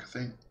strike, I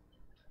think.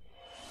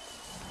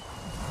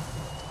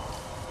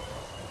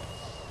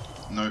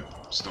 Nope,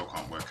 still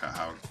can't work out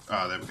how.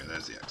 Ah, there we go.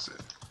 There's the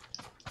exit.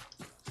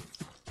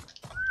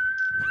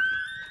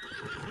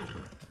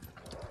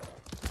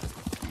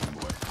 Come on,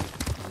 boy.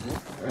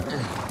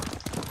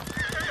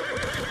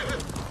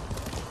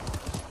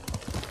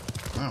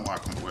 I don't know why I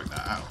couldn't work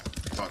that out.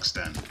 Fuck's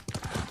den.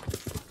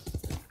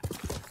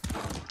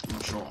 I'm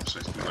not sure what I'm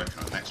supposed to be working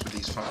on next with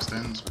these fuck's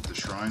dens, with the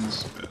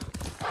shrines, but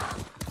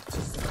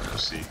we'll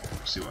see.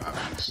 We'll see what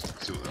happens.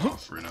 See what they're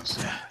offering us.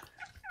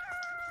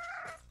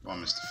 Come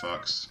on, Mr.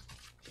 Fucks.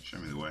 Show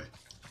me the way.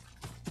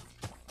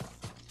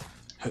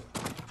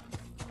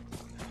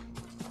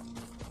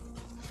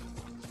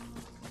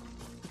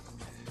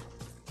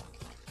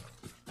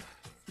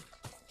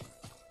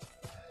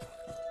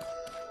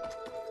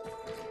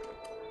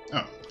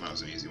 Oh, that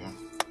was an easy one.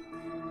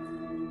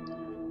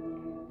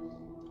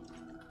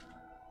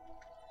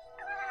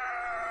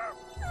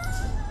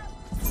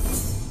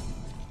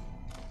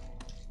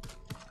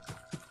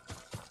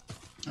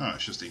 Oh,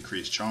 it's just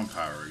increased charm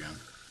power again.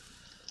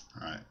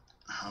 Right,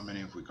 how many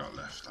have we got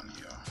left on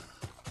here?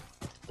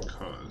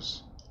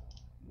 Because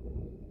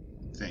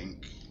I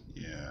think,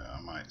 yeah,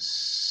 I might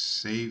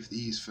save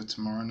these for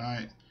tomorrow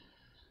night.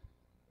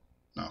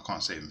 No, I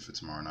can't save them for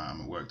tomorrow night.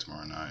 I'm at work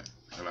tomorrow night.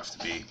 It'll have to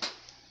be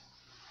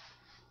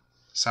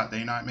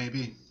Saturday night,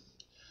 maybe.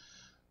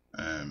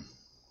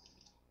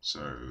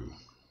 So,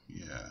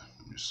 yeah,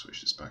 let me just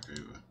switch this back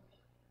over.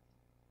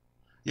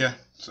 yeah,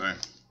 so I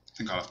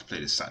think I'll have to play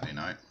this Saturday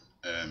night.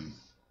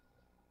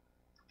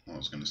 What I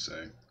was going to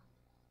say.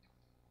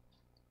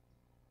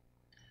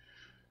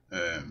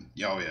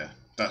 Yeah, oh yeah,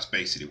 that's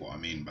basically what I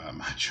mean by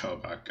my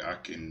job. I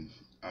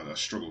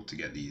struggle to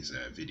get these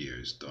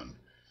videos done.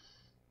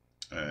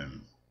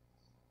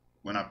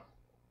 When I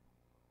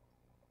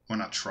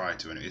try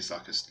to, and it's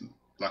like I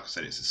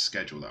said, it's a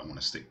schedule that I want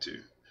to stick to,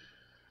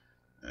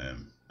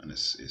 and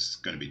it's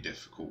going to be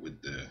difficult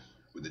with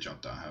the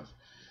job that I have.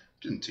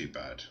 It isn't too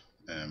bad.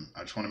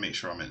 I just want to make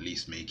sure I'm at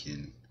least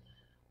making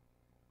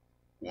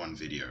one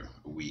video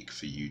a week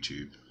for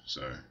YouTube.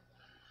 So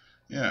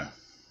yeah,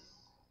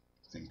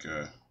 I think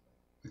I'm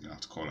gonna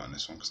have to call it on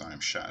this one because I am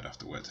shattered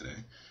after work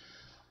today.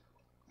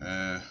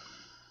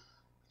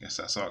 Guess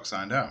that's Ark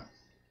signed out.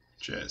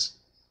 Cheers.